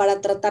como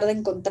para tratar de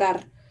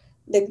encontrar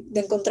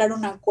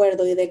un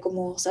acuerdo y de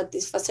cómo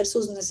satisfacer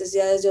sus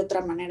necesidades de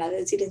otra manera, de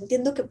decir,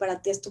 entiendo que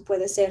para ti esto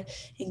puede ser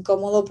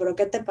incómodo, pero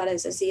 ¿qué te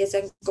parece si esa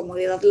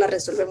incomodidad la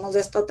resolvemos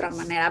de esta otra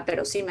manera,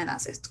 pero sí me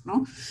das esto,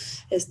 ¿no?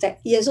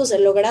 Y eso se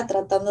logra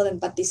tratando de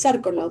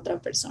empatizar con la otra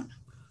persona.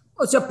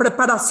 O sea,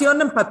 preparación,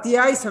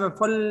 empatía y se me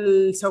fue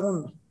el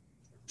segundo.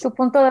 Tu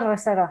punto de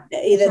reserva.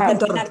 Y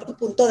determinar tu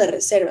punto de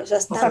reserva, o sea,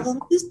 hasta Exacto.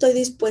 dónde estoy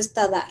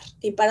dispuesta a dar.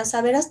 Y para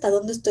saber hasta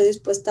dónde estoy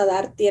dispuesta a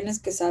dar, tienes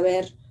que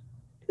saber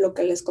lo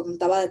que les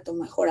comentaba de tu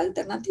mejor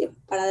alternativa.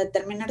 Para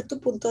determinar tu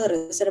punto de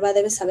reserva,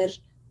 debes saber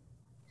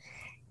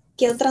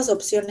qué otras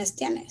opciones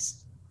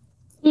tienes.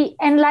 Y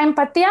en la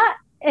empatía,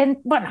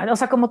 bueno, o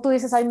sea, como tú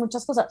dices, hay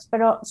muchas cosas,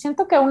 pero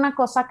siento que una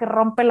cosa que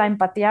rompe la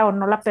empatía o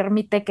no la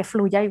permite que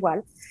fluya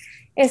igual,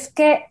 es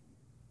que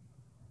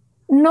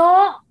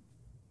no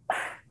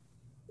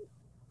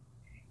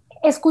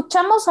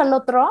escuchamos al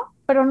otro,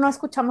 pero no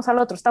escuchamos al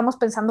otro. Estamos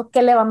pensando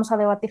qué le vamos a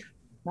debatir,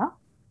 ¿no?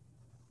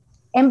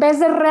 En vez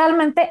de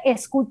realmente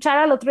escuchar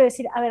al otro y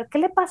decir, a ver, ¿qué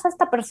le pasa a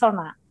esta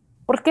persona?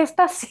 ¿Por qué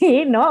está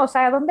así, no? O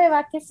sea, ¿a dónde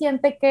va? ¿Qué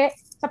siente? ¿Qué?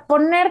 O sea,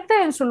 ponerte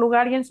en su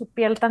lugar y en su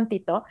piel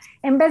tantito,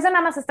 en vez de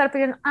nada más estar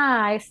pidiendo,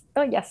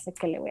 esto ya sé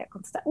que le voy a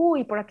contestar.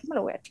 Uy, por aquí me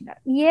lo voy a chingar.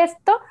 Y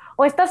esto,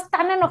 o estás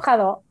tan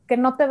enojado que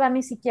no te da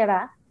ni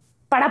siquiera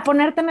para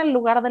ponerte en el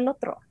lugar del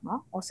otro,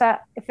 ¿no? O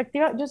sea,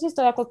 efectivamente, yo sí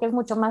estoy de acuerdo que es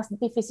mucho más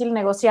difícil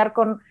negociar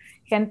con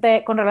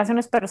gente, con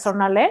relaciones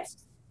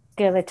personales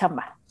que de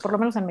chamba, por lo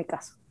menos en mi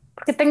caso.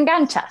 Porque te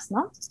enganchas,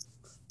 ¿no?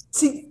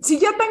 Si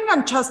ya te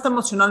enganchaste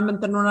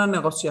emocionalmente en una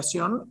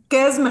negociación,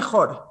 ¿qué es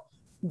mejor?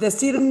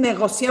 ¿Decir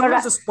negociamos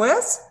Llorar.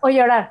 después? O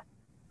llorar.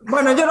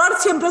 Bueno, llorar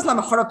siempre es la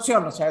mejor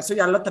opción, o sea, eso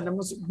ya lo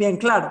tenemos bien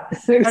claro.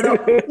 Pero,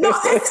 no,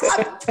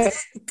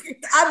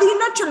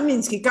 Adina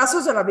Chelminsky,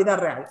 casos de la vida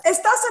real.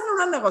 Estás en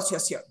una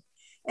negociación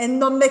en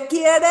donde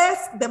quieres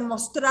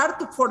demostrar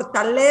tu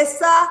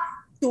fortaleza,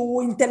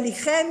 tu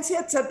inteligencia,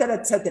 etcétera,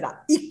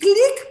 etcétera. Y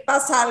clic,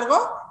 pasa algo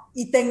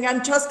y te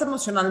enganchaste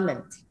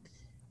emocionalmente.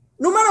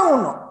 Número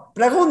 1,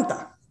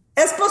 pregunta.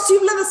 ¿Es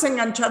posible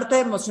desengancharte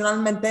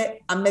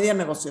emocionalmente a media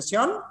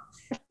negociación?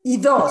 Y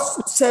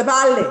 2, ¿se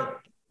vale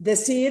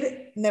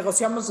decir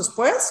negociamos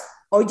después?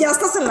 ¿O ya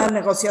estás en la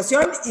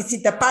negociación y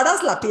si te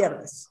paras la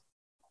pierdes?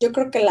 Yo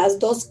creo que las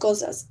dos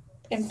cosas.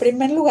 En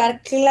primer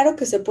lugar, claro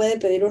que se puede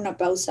pedir una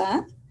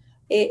pausa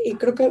y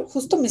creo que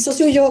justo mi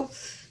socio y yo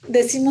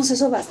decimos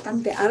eso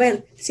bastante. A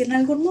ver, si en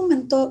algún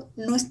momento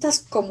no estás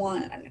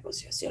cómoda en la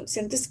negociación,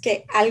 sientes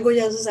que algo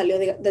ya se salió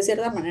de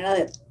cierta manera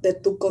de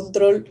tu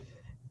control,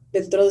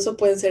 dentro de eso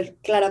pueden ser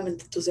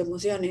claramente tus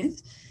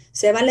emociones,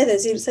 se vale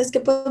decir, ¿sabes qué?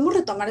 Podemos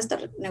retomar esta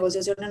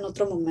negociación en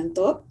otro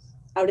momento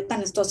ahorita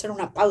necesito hacer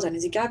una pausa, ni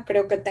siquiera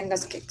creo que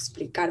tengas que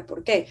explicar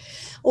por qué.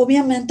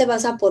 Obviamente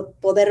vas a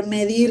poder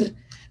medir,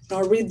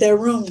 no read the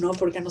room, ¿no?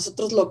 Porque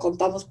nosotros lo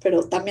contamos,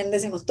 pero también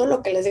decimos todo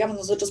lo que les digamos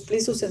nosotros,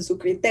 please usen su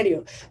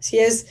criterio. Si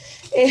es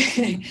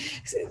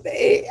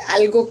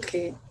algo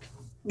que,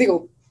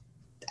 digo,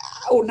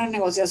 una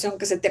negociación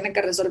que se tiene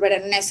que resolver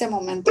en ese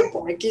momento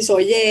por X o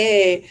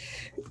Y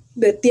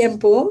de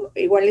tiempo,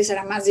 igual y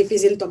será más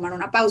difícil tomar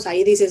una pausa.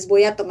 Y dices,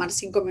 voy a tomar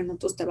 5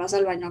 minutos, te vas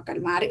al baño a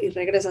calmar y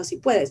regresas si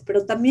puedes.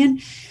 Pero también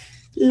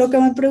lo que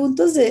me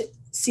pregunto es de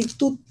si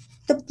tú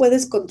te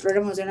puedes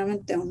controlar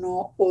emocionalmente o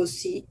no, o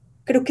si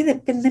creo que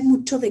depende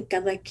mucho de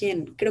cada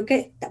quien. Creo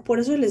que por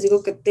eso les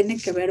digo que tiene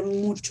que ver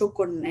mucho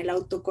con el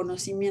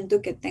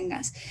autoconocimiento que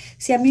tengas.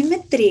 Si a mí me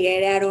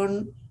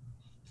triggeraron,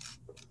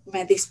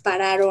 me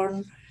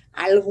dispararon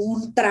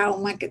algún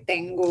trauma que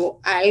tengo,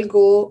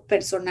 algo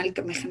personal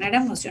que me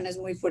genera emociones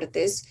muy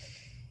fuertes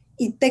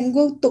y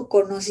tengo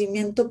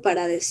autoconocimiento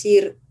para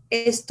decir,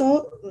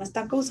 esto me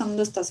está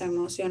causando estas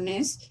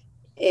emociones,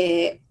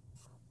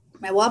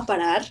 me voy a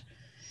parar,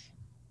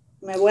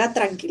 me voy a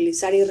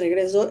tranquilizar y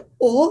regreso,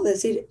 o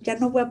decir, ya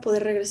no voy a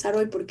poder regresar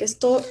hoy porque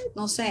esto,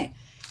 no sé,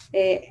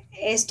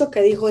 esto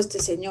que dijo este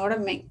señor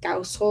me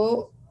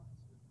causó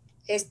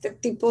este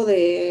tipo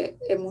de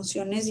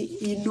emociones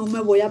y no me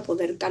voy a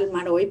poder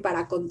calmar hoy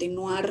para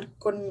continuar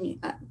con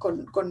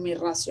mi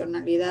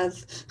racionalidad,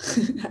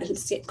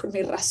 con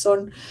mi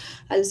razón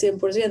al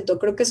 100%.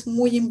 Creo que es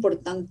muy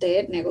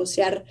importante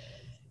negociar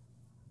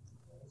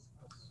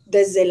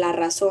desde la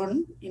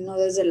razón y no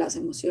desde las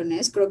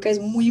emociones. Creo que es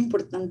muy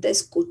importante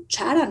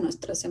escuchar a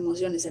nuestras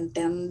emociones,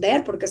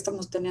 entender por qué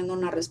estamos teniendo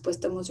una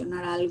respuesta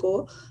emocional a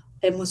algo,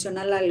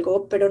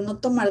 pero no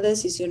tomar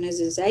decisiones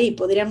desde ahí.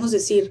 Podríamos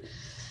decir,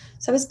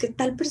 sabes que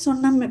tal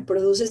persona me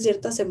produce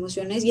ciertas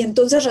emociones y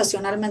entonces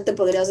racionalmente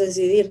podrías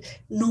decidir,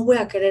 no voy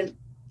a querer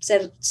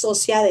ser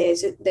socia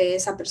de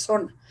esa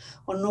persona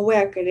o no voy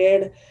a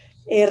querer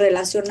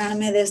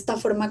relacionarme de esta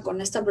forma con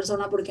esta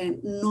persona porque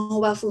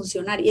no va a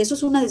funcionar. Y eso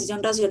es una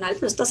decisión racional,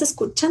 pero estás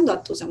escuchando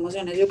a tus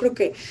emociones. Yo creo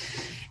que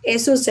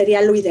eso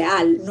sería lo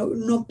ideal.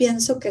 No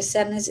pienso que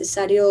sea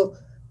necesario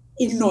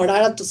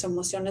ignorar a tus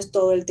emociones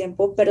todo el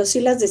tiempo, pero sí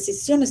las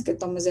decisiones que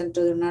tomes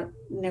dentro de una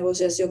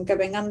negociación que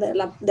vengan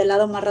del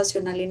lado más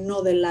racional y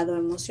no del lado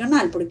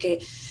emocional, porque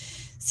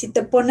si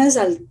te pones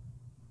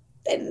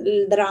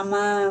el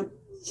drama,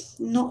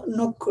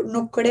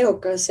 no creo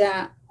que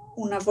sea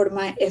una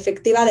forma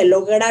efectiva de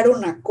lograr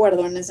un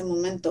acuerdo en ese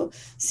momento,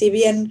 si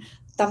bien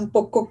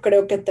tampoco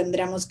creo que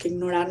tendríamos que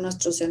ignorar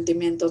nuestros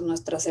sentimientos,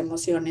 nuestras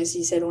emociones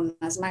y ser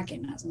unas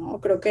máquinas, ¿no?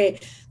 Creo que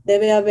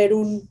debe haber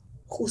un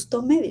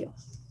justo medio.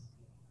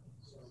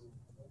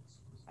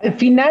 Al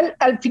final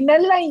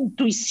la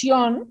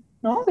intuición,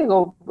 ¿no?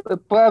 Digo,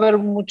 puede haber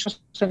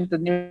muchos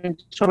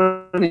entendimientos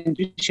sobre la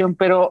intuición,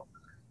 pero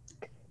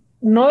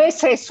no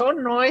es eso,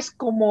 no es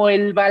como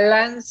el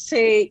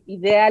balance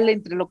ideal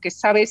entre lo que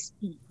sabes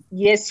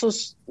y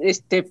esos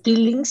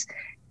feelings.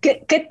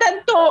 ¿Qué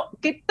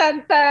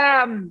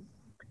tanta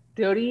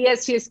teoría,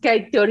 si es que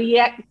hay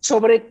teoría,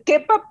 sobre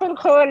qué papel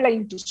juega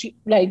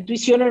la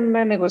intuición en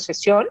una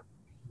negociación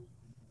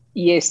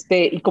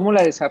y cómo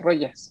la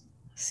desarrollas?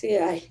 Sí,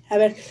 a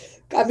ver,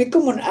 a mí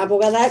como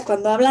abogada,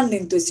 cuando hablan de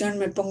intuición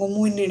me pongo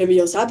muy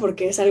nerviosa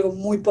porque es algo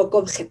muy poco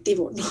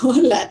objetivo, ¿no? O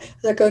sea,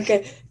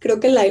 creo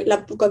que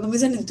cuando me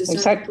dicen intuición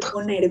Exacto. me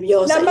pongo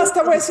nerviosa. Nada más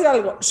te voy a decir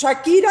algo.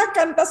 Shakira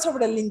canta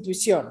sobre la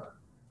intuición.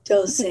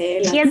 Yo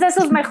sé. Y es de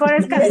sus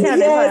mejores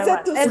canciones,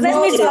 es de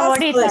mis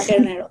favoritas. De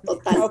género,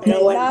 total. Ok,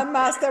 pero bueno. nada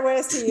más te voy a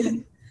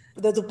decir,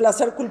 de tu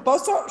placer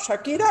culposo,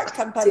 Shakira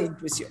canta la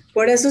intuición.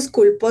 Por eso es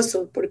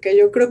culposo, porque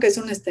yo creo que es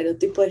un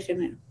estereotipo de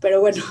género. Pero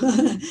bueno,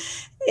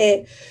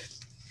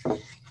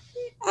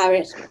 a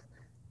ver,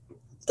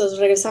 entonces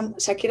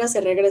regresamos, Shakira se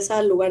regresa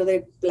al lugar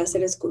de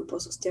placeres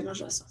culposos, tienes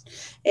razón.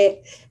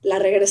 La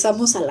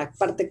regresamos a la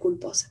parte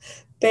culposa.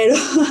 Pero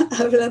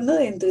hablando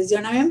de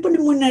intuición, a mí me pone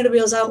muy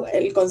nerviosa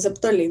el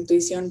concepto de la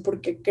intuición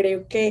porque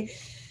creo que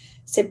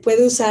se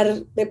puede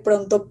usar de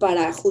pronto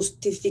para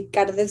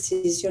justificar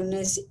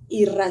decisiones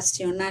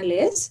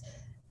irracionales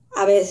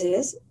a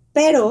veces,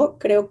 pero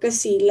creo que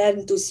sí, la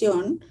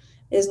intuición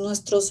es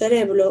nuestro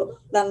cerebro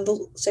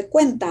dándose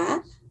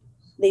cuenta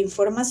de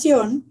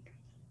información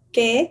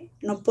que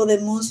no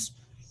podemos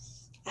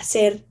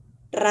hacer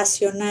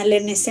racional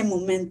en ese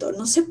momento.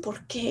 No sé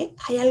por qué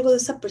hay algo de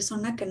esa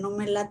persona que no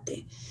me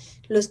late.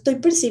 Lo estoy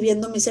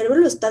percibiendo, mi cerebro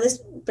lo está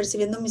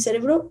percibiendo, mi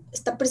cerebro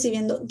está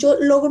percibiendo. Yo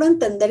logro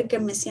entender que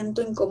me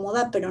siento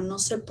incómoda, pero no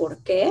sé por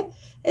qué.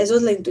 Eso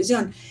es la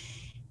intuición.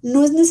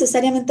 No es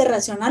necesariamente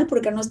racional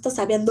porque no estás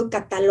sabiendo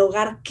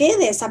catalogar qué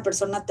de esa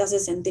persona te hace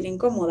sentir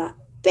incómoda,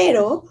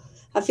 pero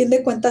a fin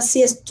de cuentas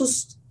sí es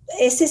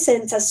esa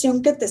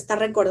sensación que te está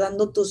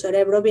recordando tu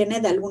cerebro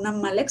viene de alguna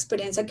mala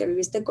experiencia que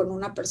viviste con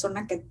una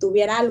persona que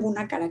tuviera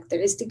alguna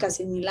característica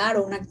similar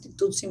o una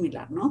actitud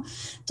similar, ¿no?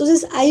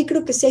 Entonces ahí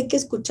creo que sí hay que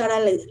escuchar a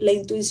la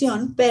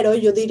intuición, pero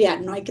yo diría,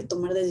 no hay que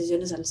tomar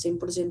decisiones al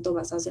 100%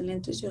 basadas en la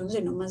intuición,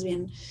 sino más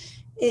bien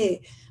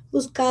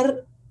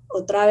buscar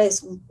otra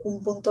vez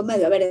un punto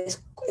medio. A ver,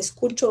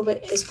 escucho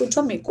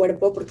a mi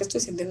cuerpo porque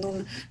estoy sintiendo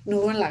un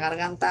nudo en la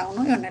garganta,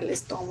 un nudo en el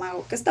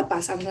estómago. ¿Qué está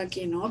pasando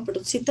aquí, no?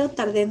 Pero sí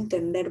tratar de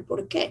entender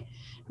por qué,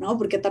 ¿no?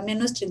 Porque también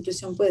nuestra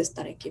intuición puede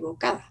estar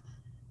equivocada,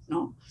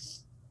 ¿no?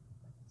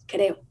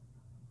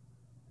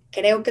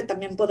 Creo que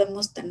también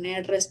podemos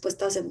tener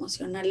respuestas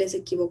emocionales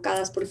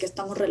equivocadas porque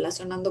estamos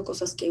relacionando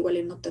cosas que igual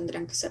y no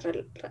tendrían que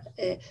ser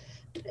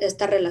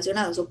estar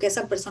relacionadas, o que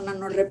esa persona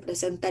no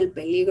representa el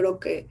peligro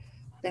que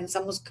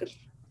pensamos que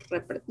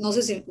no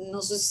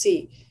sé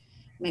si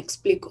me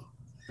explico.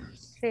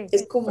 Sí.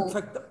 Es como...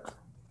 Perfecto.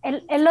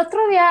 El otro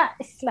día,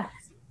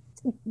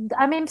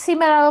 a mí sí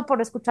me ha dado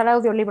por escuchar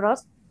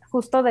audiolibros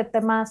justo de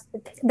temas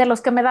de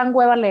los que me dan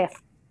hueva leer.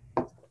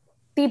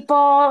 Tipo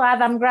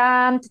Adam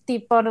Grant,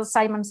 tipo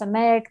Simon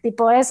Sinek,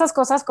 tipo esas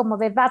cosas como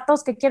de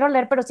datos que quiero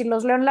leer, pero si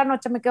los leo en la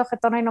noche me quedo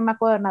jetona y no me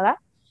acuerdo de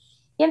nada.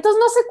 Y entonces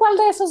no sé cuál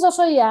de esos dos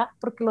oía,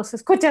 porque los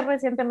escuché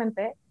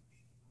recientemente,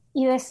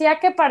 y decía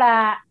que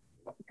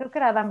creo que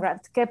era Adam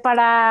Grant, que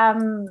para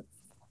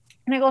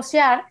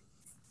negociar,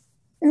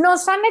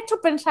 nos han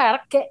hecho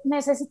pensar que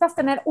necesitas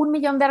tener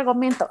 1,000,000 de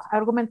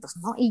argumentos,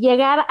 ¿no? Y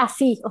llegar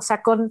así, o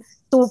sea, con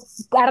tu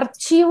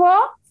archivo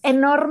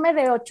enorme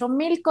de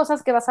 8,000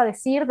 cosas que vas a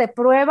decir, de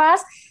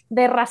pruebas,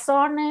 de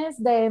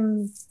razones, de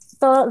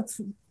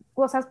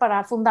cosas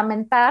para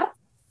fundamentar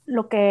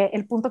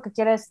el punto que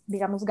quieres,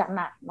 digamos,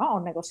 ganar, ¿no? O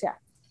negociar.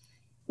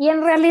 Y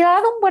en realidad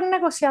un buen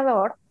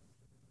negociador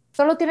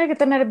solo tiene que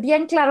tener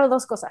bien claro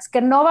dos cosas: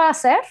 que no va a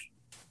hacer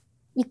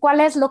y cuál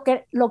es lo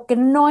que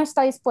no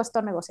está dispuesto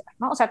a negociar,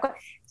 ¿no? O sea,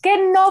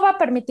 qué no va a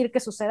permitir que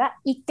suceda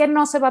y qué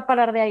no se va a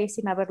parar de ahí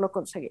sin haberlo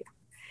conseguido.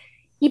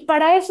 Y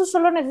para eso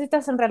solo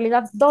necesitas en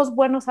realidad dos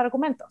buenos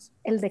argumentos: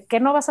 el de qué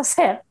no vas a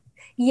hacer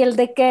y el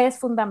de qué es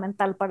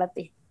fundamental para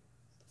ti.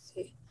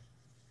 Sí.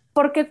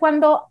 Porque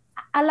cuando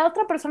a la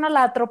otra persona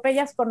la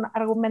atropellas con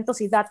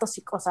argumentos y datos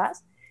y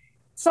cosas,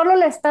 solo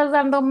le estás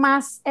dando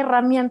más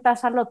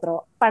herramientas al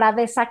otro para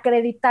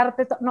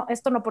desacreditarte. No,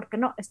 esto no porque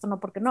no, esto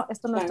no porque no,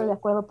 esto no Claro. estoy de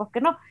acuerdo porque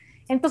no.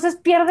 Entonces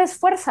pierdes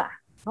fuerza,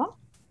 ¿no?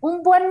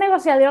 Un buen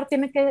negociador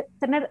tiene que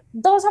tener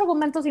dos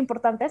argumentos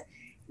importantes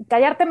y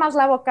callarte más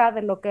la boca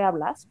de lo que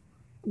hablas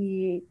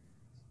y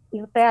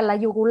irte a la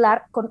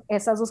yugular con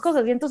esas dos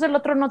cosas. Y entonces el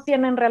otro no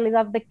tiene en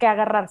realidad de qué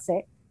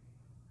agarrarse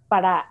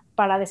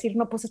para decir,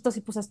 no, pues esto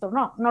sí, pues esto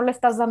no. No le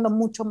estás dando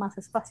mucho más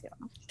espacio,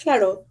 ¿no?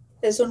 Claro,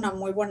 es una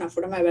muy buena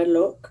forma de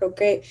verlo. Creo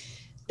que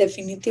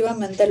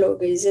definitivamente lo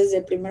que dices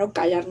de primero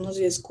callarnos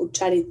y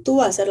escuchar y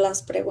tú hacer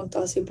las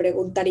preguntas y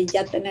preguntar y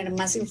ya tener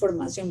más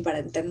información para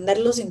entender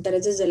los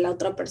intereses de la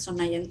otra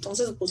persona y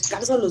entonces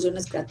buscar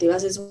soluciones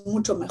creativas es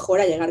mucho mejor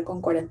a llegar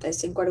con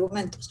 45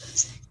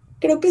 argumentos.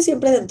 Creo que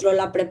siempre dentro de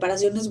la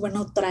preparación es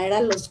bueno traer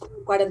a los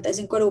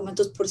 45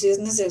 argumentos por si es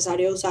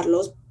necesario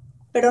usarlos,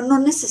 pero no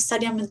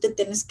necesariamente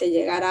tienes que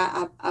llegar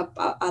a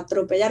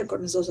atropellar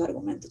con esos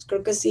argumentos.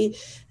 Creo que sí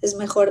es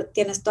mejor,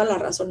 tienes toda la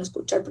razón,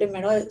 escuchar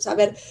primero,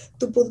 saber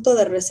tu punto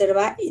de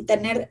reserva y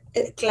tener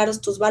claros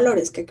tus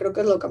valores, que creo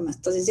que es lo que me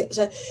estás diciendo. O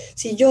sea,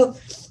 si yo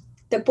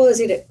te puedo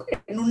decir,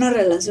 en una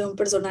relación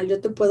personal, yo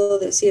te puedo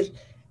decir,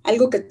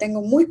 algo que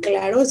tengo muy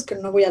claro es que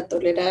no voy a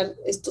tolerar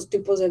estos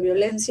tipos de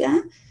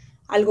violencia.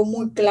 Algo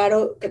muy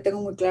claro, que tengo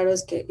muy claro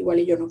es que igual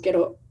y yo no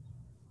quiero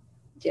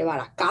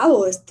llevar a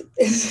cabo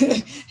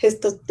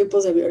estos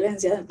tipos de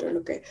violencia dentro de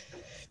lo que...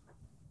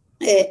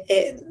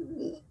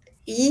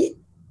 y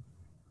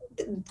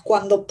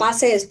cuando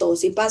pase esto, o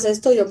si pasa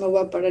esto, yo me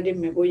voy a parar y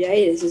me voy a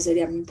ir. Ese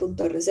sería mi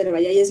punto de reserva.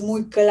 Y ahí es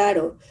muy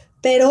claro.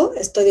 Pero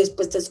estoy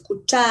dispuesta a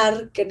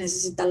escuchar qué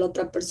necesita la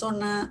otra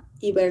persona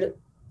y ver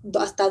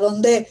hasta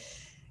dónde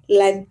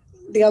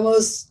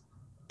digamos,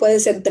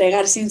 puedes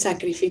entregar sin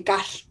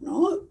sacrificar,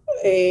 ¿no?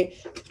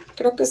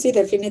 Creo que sí,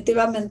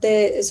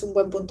 definitivamente es un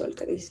buen punto el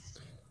que dices.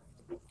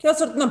 Quiero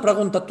hacerte una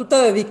pregunta. Tú te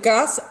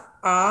dedicas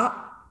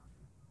a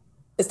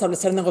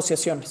establecer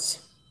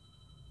negociaciones.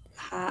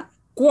 Ajá.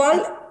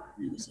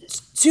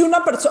 Si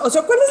una persona, o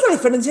sea, ¿cuál es la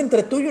diferencia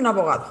entre tú y un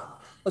abogado?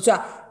 O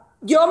sea,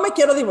 yo me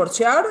quiero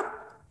divorciar,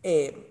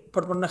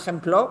 por un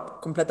ejemplo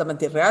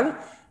completamente irreal.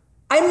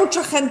 Hay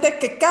mucha gente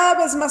que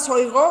cada vez más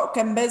oigo que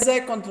en vez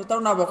de contratar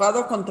un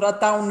abogado,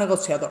 contrata a un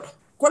negociador.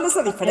 ¿Cuál es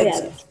la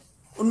diferencia? Mediador.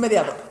 Un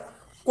mediador.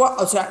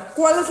 O sea,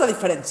 ¿cuál es la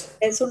diferencia?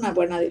 Es una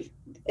buena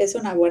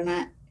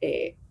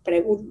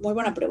muy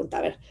buena pregunta.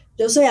 A ver,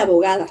 yo soy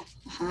abogada.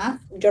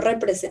 Ajá.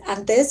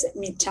 Antes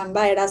mi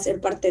chamba era ser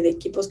parte de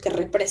equipos que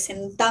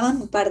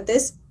representaban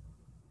partes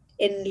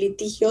en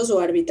litigios o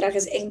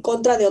arbitrajes en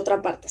contra de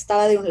otra parte.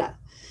 Estaba de un lado.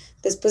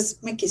 Después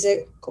me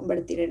quise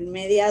convertir en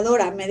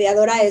mediadora.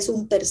 Mediadora es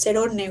un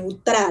tercero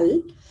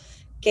neutral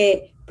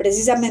que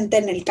precisamente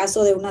en el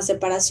caso de una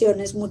separación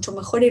es mucho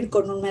mejor ir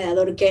con un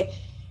mediador que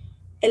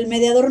el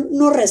mediador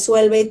no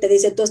resuelve y te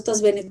dice tú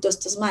estás bien y tú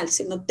estás mal,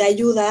 sino te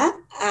ayuda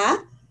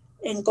a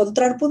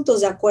encontrar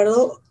puntos de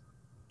acuerdo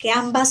que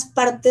ambas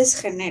partes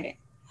generen.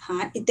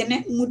 Ajá, y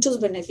tiene muchos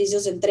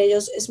beneficios, entre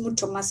ellos es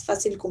mucho más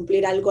fácil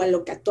cumplir algo a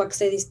lo que tú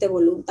accediste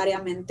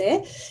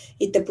voluntariamente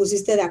y te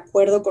pusiste de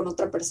acuerdo con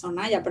otra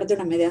persona, y aparte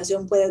una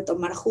mediación puede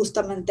tomar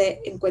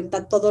justamente en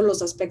cuenta todos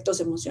los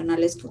aspectos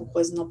emocionales que un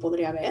juez no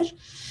podría ver,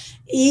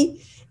 y,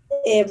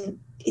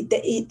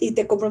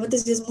 te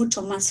comprometes y es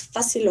mucho más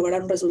fácil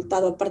lograr un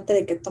resultado, aparte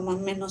de que toma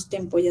menos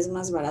tiempo y es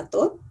más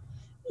barato.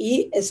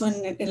 Y eso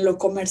en lo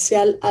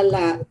comercial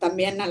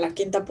también a la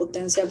quinta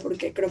potencia,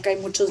 porque creo que hay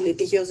muchos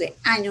litigios de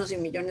años y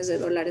millones de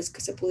dólares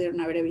que se pudieron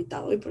haber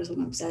evitado, y por eso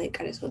me empecé a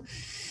dedicar a eso.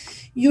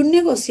 Y un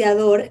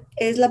negociador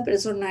es la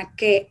persona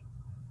que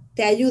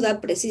te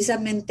ayuda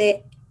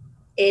precisamente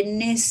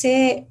en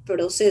ese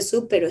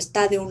proceso, pero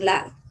está de un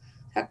lado.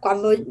 O sea,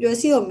 cuando yo he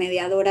sido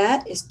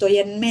mediadora, estoy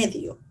en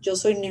medio. Yo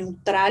soy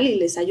neutral y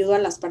les ayudo a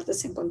las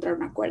partes a encontrar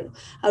un acuerdo.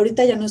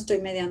 Ahorita ya no estoy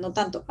mediando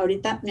tanto.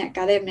 Ahorita mi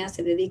academia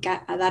se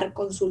dedica a dar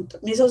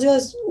consultas. Mi socio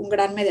es un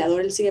gran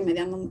mediador, él sigue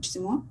mediando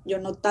muchísimo. Yo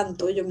no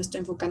tanto, yo me estoy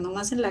enfocando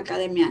más en la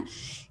academia,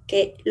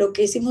 que lo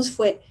que hicimos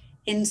fue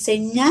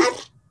enseñar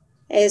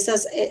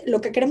lo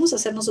que queremos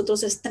hacer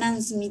nosotros es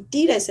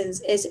transmitir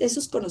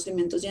esos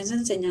conocimientos y esa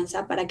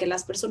enseñanza para que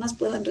las personas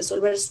puedan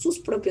resolver sus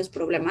propios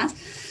problemas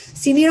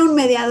sin ir a un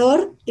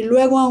mediador y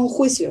luego a un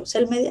juicio. O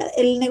sea,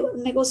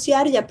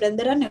 negociar y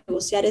aprender a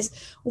negociar es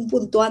un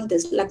punto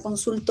antes. La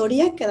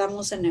consultoría que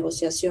damos en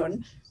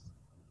negociación,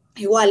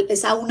 igual,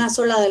 es a una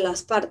sola de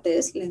las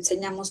partes, le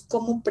enseñamos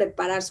cómo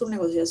preparar su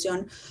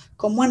negociación,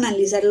 cómo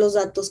analizar los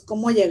datos,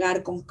 cómo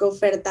llegar, con qué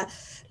oferta,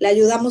 le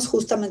ayudamos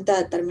justamente a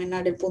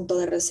determinar el punto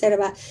de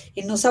reserva,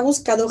 y nos ha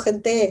buscado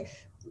gente,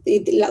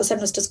 o sea,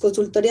 nuestras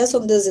consultorías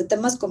son desde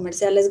temas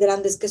comerciales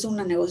grandes, que es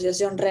una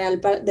negociación real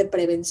de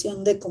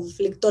prevención de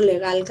conflicto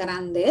legal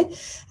grande,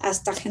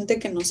 hasta gente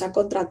que nos ha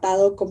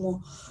contratado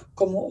como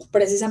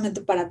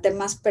precisamente para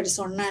temas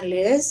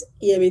personales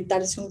y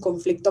evitarse un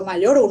conflicto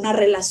mayor o una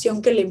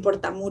relación que le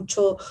importa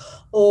mucho,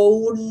 o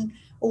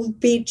un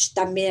pitch.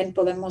 También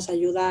podemos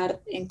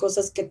ayudar en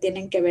cosas que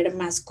tienen que ver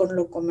más con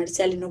lo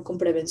comercial y no con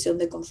prevención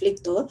de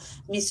conflicto.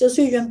 Mi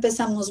socio y yo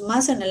empezamos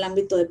más en el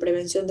ámbito de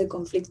prevención de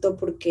conflicto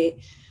porque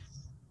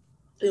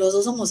los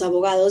dos somos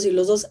abogados y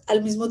los dos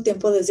al mismo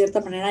tiempo, de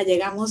cierta manera,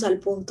 llegamos al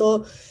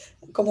punto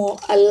como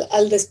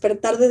al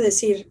despertar de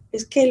decir,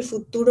 es que el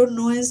futuro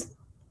no es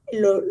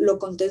lo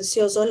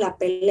contencioso, la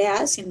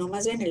pelea, sino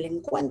más bien el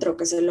encuentro,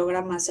 que se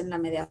logra más en la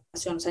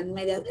mediación. O sea, en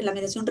la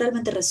mediación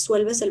realmente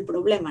resuelves el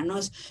problema, no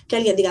es que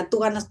alguien diga tú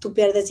ganas, tú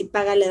pierdes y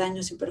págale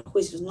daños y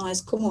perjuicios, no,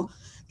 es como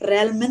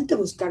realmente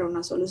buscar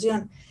una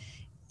solución.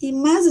 Y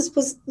más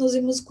después nos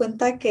dimos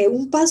cuenta que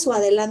un paso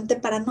adelante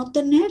para no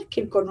tener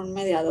que ir con un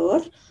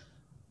mediador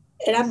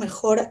era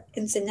mejor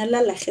enseñarle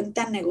a la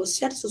gente a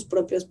negociar sus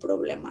propios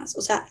problemas,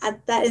 o sea,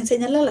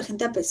 enseñarle a la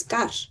gente a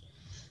pescar,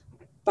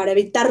 para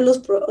evitar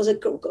o sea,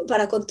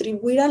 para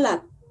contribuir a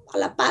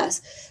la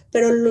paz.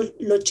 Pero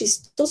lo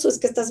chistoso es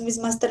que estas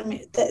mismas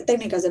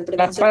técnicas de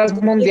prevención la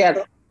paz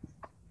mundial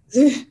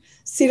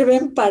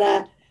sirven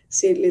para,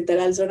 sí,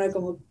 literal, suena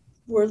como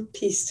World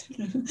Peace,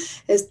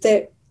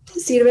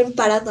 sirven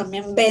para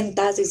también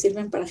ventas y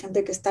sirven para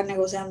gente que está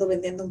negociando,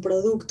 vendiendo un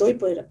producto, y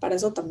para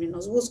eso también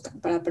nos buscan,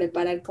 para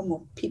preparar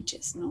como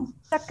pitches, ¿no?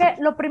 O sea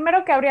que lo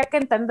primero que habría que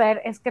entender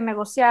es que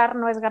negociar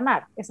no es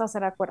ganar, es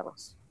hacer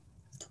acuerdos.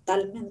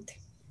 Totalmente.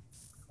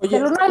 Oye,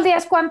 Del 1 al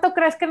 10, ¿cuánto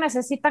crees que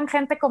necesitan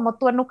gente como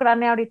tú en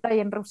Ucrania ahorita y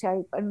en Rusia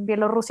y en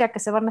Bielorrusia que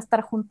se van a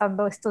estar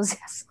juntando estos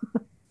días?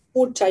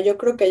 Yo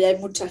creo que ya hay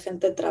mucha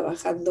gente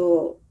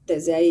trabajando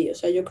desde ahí. O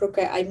sea, yo creo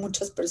que hay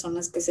muchas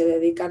personas que se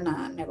dedican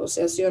a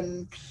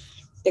negociación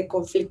de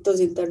conflictos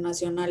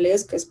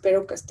internacionales, que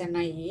espero que estén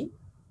ahí.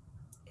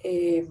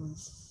 Y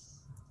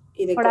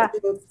de Ahora,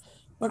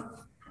 bueno,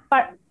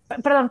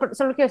 perdón,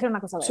 solo quiero decir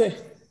una cosa. sí.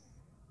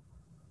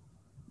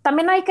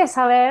 También hay que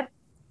saber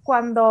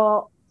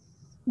cuando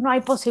no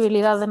hay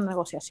posibilidad de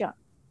negociación,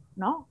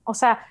 ¿no? O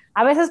sea,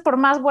 a veces por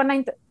más buena,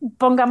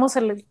 pongamos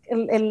el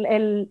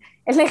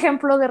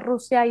ejemplo de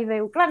Rusia y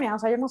de Ucrania, o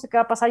sea, yo no sé qué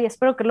va a pasar y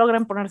espero que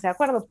logren ponerse de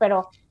acuerdo,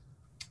 pero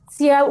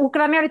si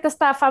Ucrania ahorita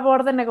está a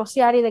favor de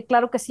negociar y de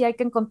claro que sí hay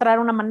que encontrar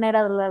una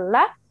manera,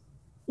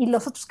 y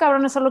los otros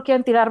cabrones solo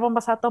quieren tirar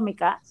bombas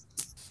atómicas,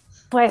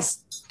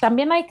 pues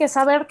también hay que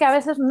saber que a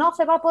veces no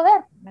se va a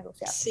poder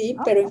negociar. Sí,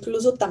 ¿no? pero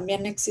incluso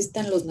también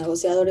existen los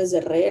negociadores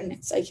de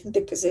rehenes. Hay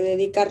gente que se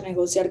dedica a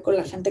negociar con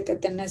la gente que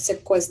tiene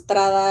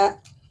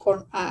secuestrada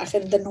a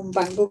gente en un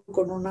banco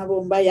con una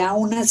bomba, y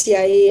aún así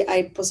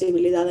hay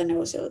posibilidad de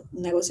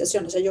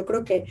negociación. O sea, yo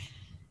creo que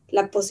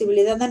la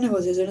posibilidad de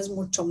negociación es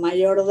mucho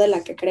mayor de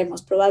la que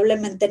creemos.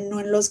 Probablemente no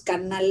en los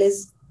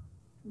canales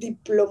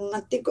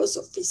diplomáticos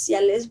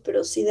oficiales,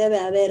 pero sí debe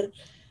haber,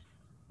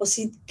 o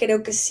sí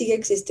creo que sigue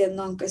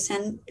existiendo, aunque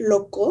sean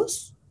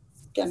locos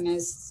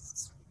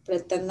quienes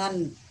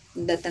pretendan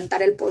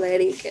detentar el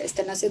poder y que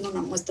estén haciendo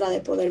una muestra de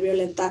poder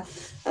violenta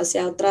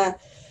hacia otra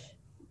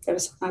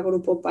persona,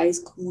 grupo, país,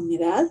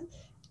 comunidad.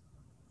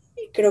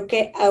 Y creo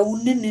que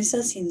aún en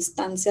esas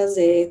instancias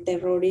de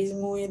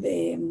terrorismo y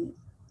de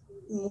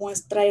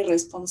muestra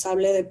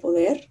irresponsable de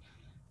poder,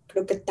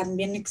 creo que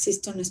también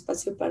existe un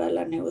espacio para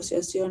la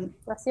negociación.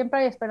 Siempre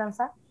hay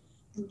esperanza.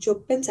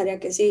 Yo pensaría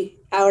que sí.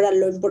 Ahora,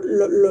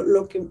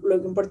 lo que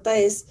importa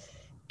es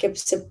que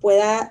se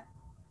pueda,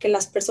 que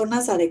las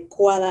personas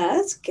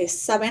adecuadas que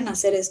saben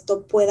hacer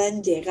esto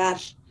puedan llegar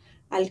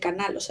al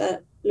canal. O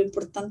sea, lo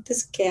importante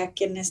es que a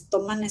quienes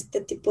toman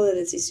este tipo de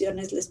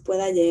decisiones les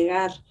pueda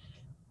llegar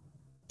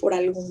por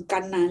algún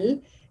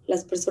canal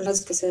las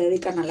personas que se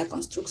dedican a la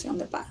construcción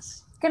de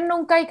paz. Que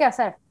nunca hay que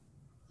hacer.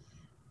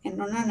 En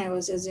una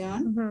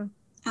negociación, Uh-huh.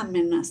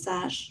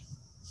 amenazar,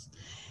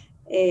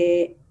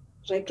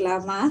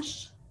 reclamar.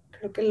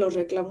 Creo que los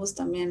reclamos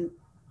también,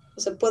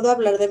 o sea, puedo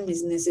hablar de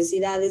mis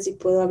necesidades y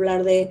puedo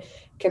hablar de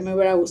que me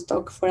hubiera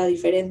gustado que fuera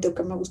diferente o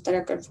que me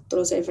gustaría que el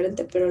futuro sea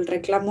diferente, pero el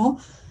reclamo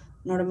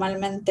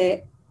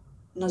normalmente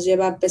nos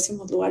lleva a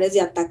pésimos lugares de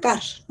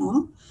atacar,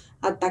 ¿no?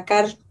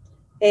 Atacar,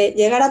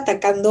 llegar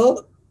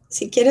atacando.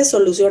 Si quieres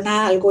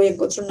solucionar algo y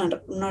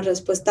encontrar una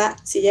respuesta,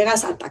 si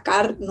llegas a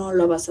atacar, no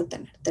lo vas a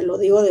tener. Te lo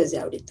digo desde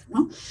ahorita,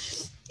 ¿no?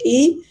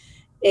 Y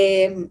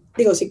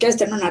si quieres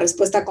tener una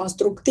respuesta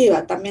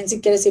constructiva, también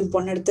si quieres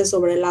imponerte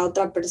sobre la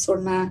otra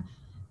persona,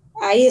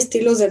 hay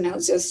estilos de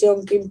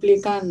negociación que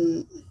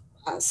implican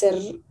hacer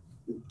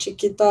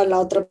chiquito a la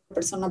otra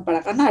persona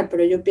para ganar,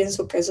 pero yo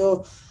pienso que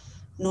eso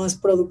no es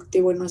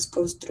productivo y no es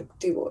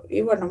constructivo.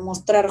 Y bueno,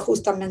 mostrar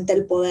justamente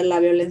el poder,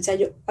 la violencia.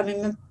 A mí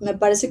me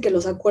parece que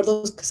los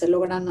acuerdos que se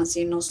logran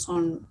así no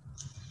son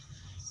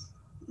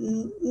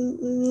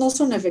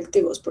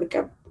efectivos,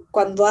 porque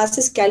cuando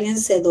haces que alguien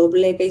se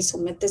doblegue y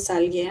sometes a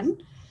alguien,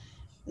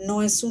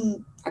 no es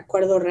un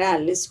acuerdo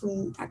real, es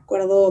un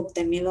acuerdo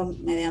obtenido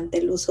mediante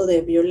el uso de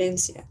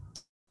violencia.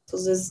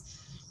 Entonces,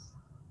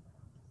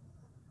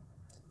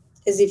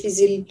 es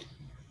difícil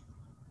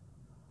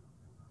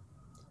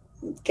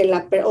que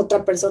la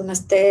otra persona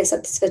esté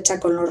satisfecha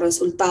con los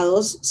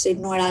resultados si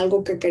no era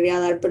algo que quería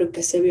dar pero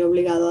que se vio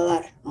obligado a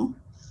dar, ¿no?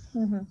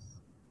 Uh-huh.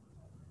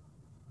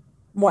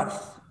 Bueno,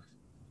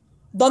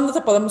 ¿dónde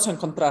te podemos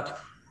encontrar?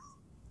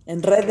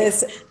 En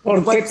redes.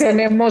 Porque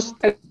tenemos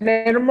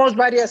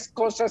varias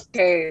cosas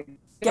que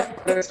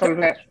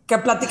resolver. Que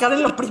platicar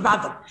en lo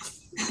privado.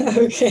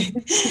 Okay.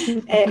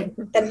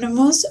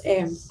 Tenemos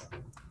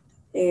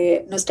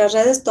nuestras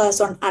redes todas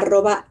son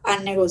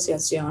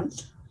 @anegociación.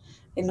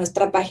 En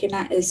nuestra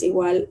página es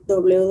igual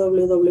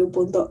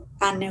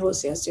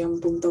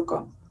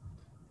www.anegociacion.com.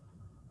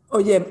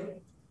 Oye,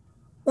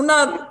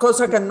 una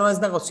cosa que no es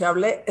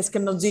negociable es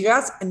que nos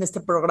digas en este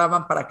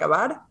programa para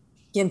acabar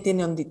quién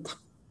tiene ondita.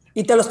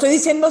 Y te lo estoy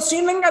diciendo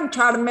sin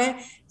engancharme,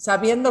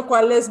 sabiendo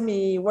cuál es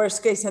mi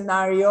worst case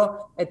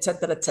scenario,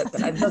 etcétera,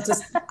 etcétera.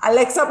 Entonces,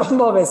 Alexa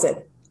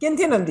Wobeser, ¿quién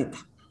tiene ondita?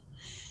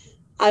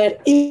 A ver,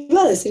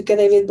 iba a decir que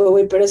David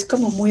Bowie, pero es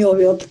como muy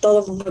obvio, todo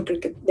el mundo cree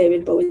que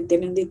David Bowie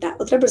tiene ondita.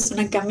 Otra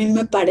persona que a mí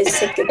me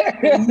parece que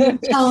tiene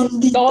mucha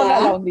ondita.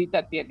 Toda la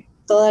ondita tiene.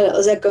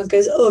 O sea, con que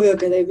es obvio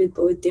que David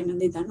Bowie tiene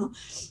ondita, ¿no?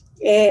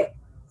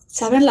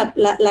 ¿Saben la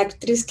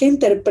actriz que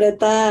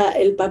interpreta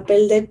el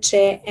papel de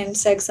Che en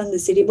Sex and the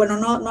City? Bueno,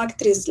 no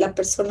actriz, la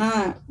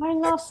persona... Ay,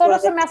 no, solo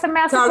se me hace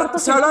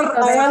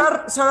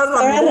Sara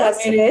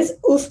Ramírez.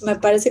 Uf, me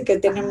parece que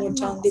tiene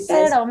mucha ondita.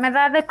 Cero, me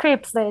da de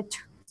creeps, de hecho.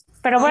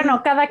 Pero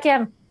bueno, cada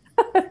quien.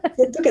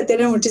 Siento que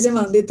tiene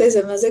muchísima ondita y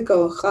se me hace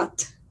como hot.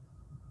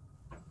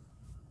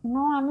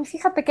 No, a mí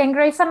fíjate que en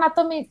Grey's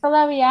Anatomy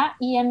todavía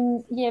y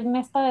en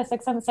esta de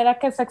Sex and the City, será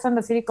que Sex and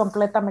the City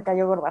completa me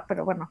cayó gorda,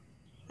 pero bueno.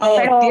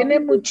 Pero tiene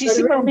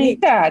muchísima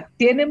ondita,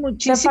 tiene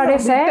muchísima ondita.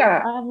 ¿Te parece?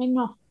 ondita. A mí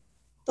no.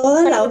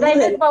 Toda la onda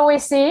David Bowie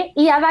sí,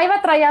 y a Daiva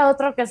traía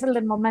otro que es el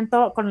del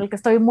momento con el que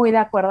estoy muy de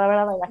acuerdo,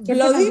 ¿verdad, Daiva?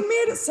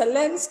 Vladimir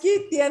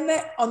Zelensky tiene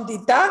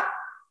ondita.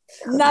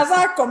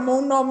 Nada como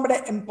un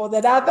hombre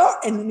empoderado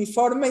en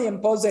uniforme y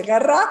en pos de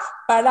guerra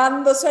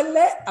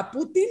parándosele a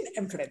Putin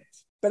enfrente.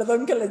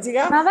 Perdón que les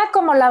diga. Nada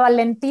como la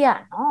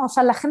valentía, ¿no? O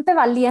sea, la gente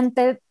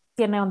valiente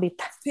tiene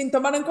ondita. Sin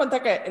tomar en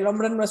cuenta que el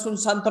hombre no es un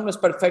santo, no es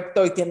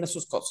perfecto y tiene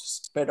sus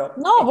cosas, pero...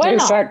 No,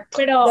 bueno, exacto.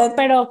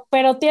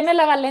 pero tiene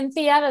la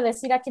valentía de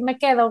decir aquí me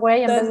quedo,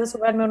 güey, en vez de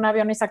subirme a un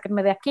avión y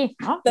sacarme de aquí,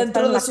 ¿no?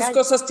 Dentro de sus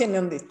cosas tiene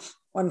ondita.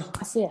 Bueno.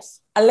 Así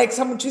es.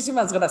 Alexa,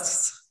 muchísimas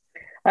gracias.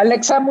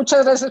 Alexa,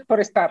 muchas gracias por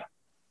estar.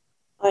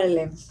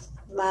 Órale,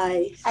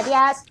 bye.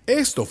 Adiós.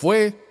 Esto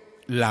fue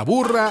La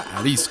Burra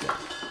Arisca.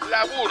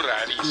 La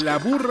Burra Arisca. La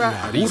Burra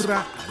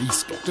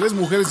Arisca. 3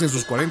 mujeres en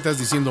sus 40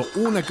 diciendo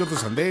una que otra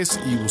sandez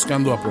y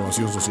buscando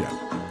aprobación social.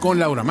 Con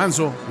Laura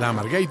Manso, La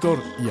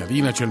Amargator y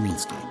Adina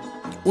Chelminsky.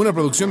 Una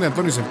producción de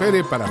Antonio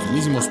Sempere para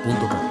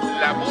finísimos.com.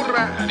 La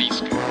Burra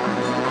Arisca.